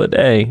an apple a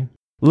day.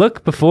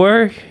 Look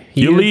before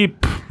You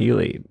leap. You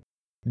leap.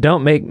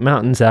 Don't make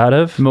mountains out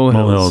of.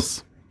 Molehills.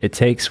 Molehills. It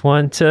takes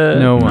one to...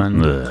 No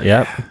one. Ugh.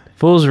 Yep.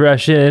 Fools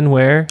rush in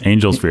where...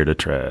 Angels fear to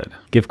tread.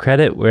 Give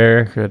credit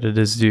where... Credit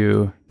is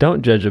due.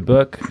 Don't judge a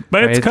book.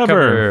 By its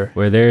cover.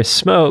 Where there's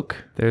smoke.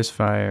 There's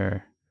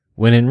fire.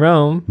 When in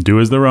Rome... Do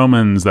as the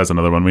Romans. That's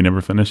another one we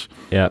never finish.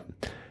 Yep.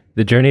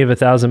 The journey of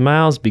 1,000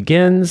 miles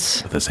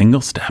begins. With a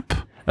single step.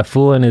 A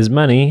fool and his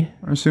money.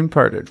 Are soon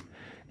parted.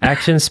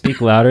 Actions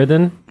speak louder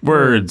than...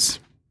 Words.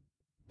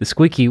 The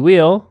squeaky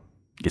wheel.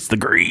 Gets the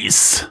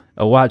grease.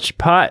 A watched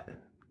pot.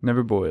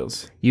 Never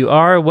boils. You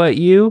are what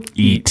you...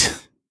 Eat.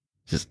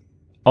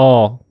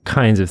 All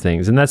kinds of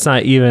things. And that's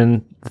not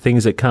even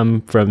things that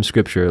come from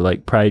scripture,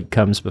 like pride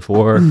comes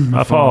before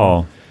A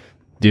fall.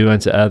 do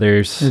unto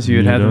others As you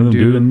would have them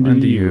do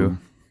unto you.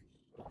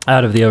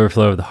 out of the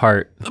overflow of the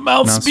heart. The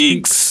mouth Mouth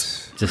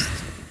speaks. Just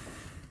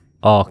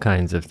all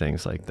kinds of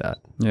things like that.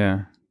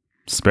 Yeah.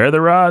 Spare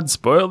the rod,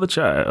 spoil the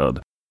child.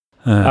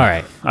 All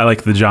right. I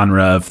like the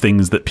genre of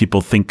things that people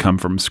think come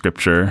from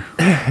scripture.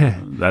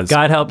 That's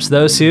God helps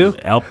those who...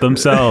 help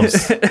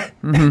themselves.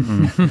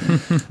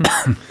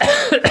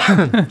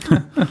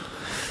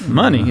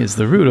 Money is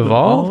the root of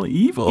all.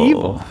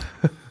 evil.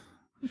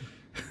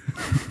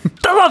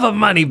 The love of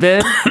money,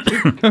 Ben.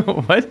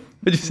 What? What'd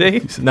you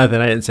say?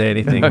 Nothing. I didn't say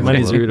anything.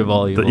 Money's the root of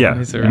all evil. Yeah,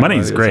 Money's the root of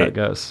money's That's how great. it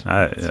goes.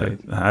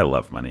 I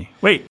love money.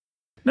 Wait,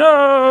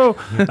 no.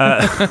 All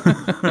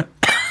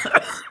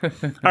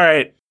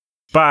right,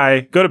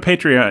 bye. Go to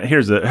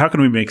Patreon. How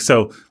can we make,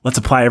 so let's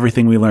apply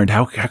everything we learned.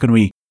 How can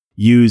we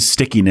use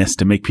stickiness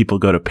to make people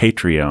go to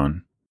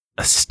Patreon?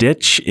 A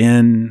stitch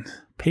in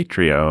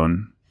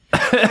Patreon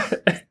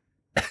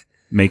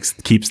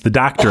keeps the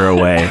doctor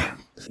away.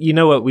 You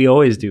know what we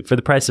always do for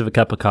the price of a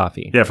cup of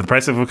coffee? Yeah, for the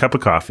price of a cup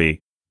of coffee.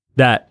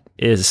 That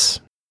is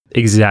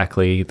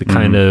exactly the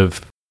kind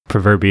of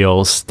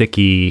proverbial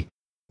sticky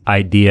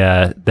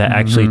idea that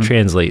actually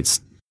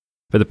translates.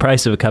 For the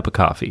price of a cup of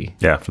coffee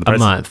Yeah, for the a price.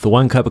 month,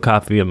 1 cup of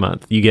coffee a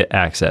month, you get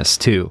access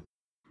to.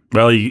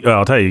 Well,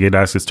 I'll tell you, you get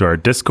access to our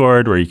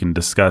Discord where you can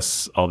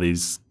discuss all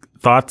these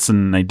thoughts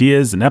and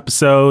ideas and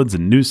episodes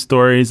and news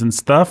stories and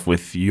stuff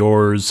with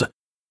yours.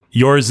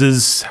 Yours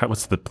is,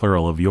 what's the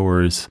plural of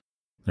yours?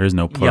 There's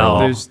no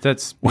plural.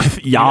 That's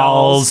With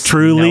y'alls,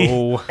 truly.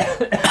 No.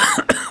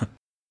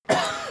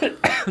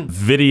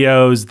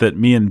 Videos that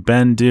me and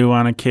Ben do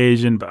on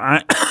occasion.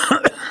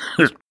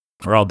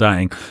 We're all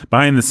dying.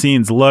 Behind the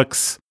scenes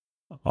looks,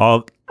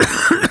 all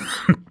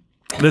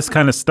this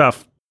kind of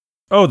stuff.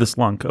 Oh, this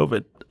long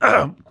COVID.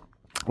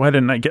 Why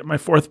didn't I get my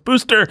 4th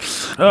booster?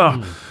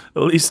 Oh,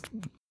 at least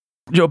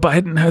Joe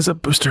Biden has a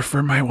booster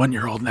for my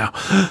 1-year-old now.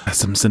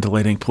 Some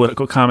scintillating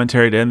political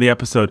commentary to end the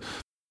episode.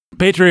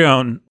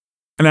 Patreon,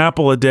 an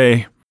apple a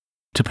day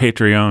to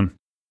Patreon.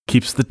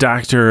 keeps the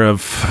doctor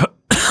of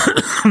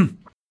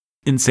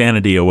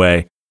insanity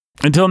away.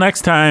 Until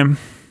next time.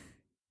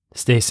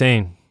 Stay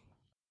sane.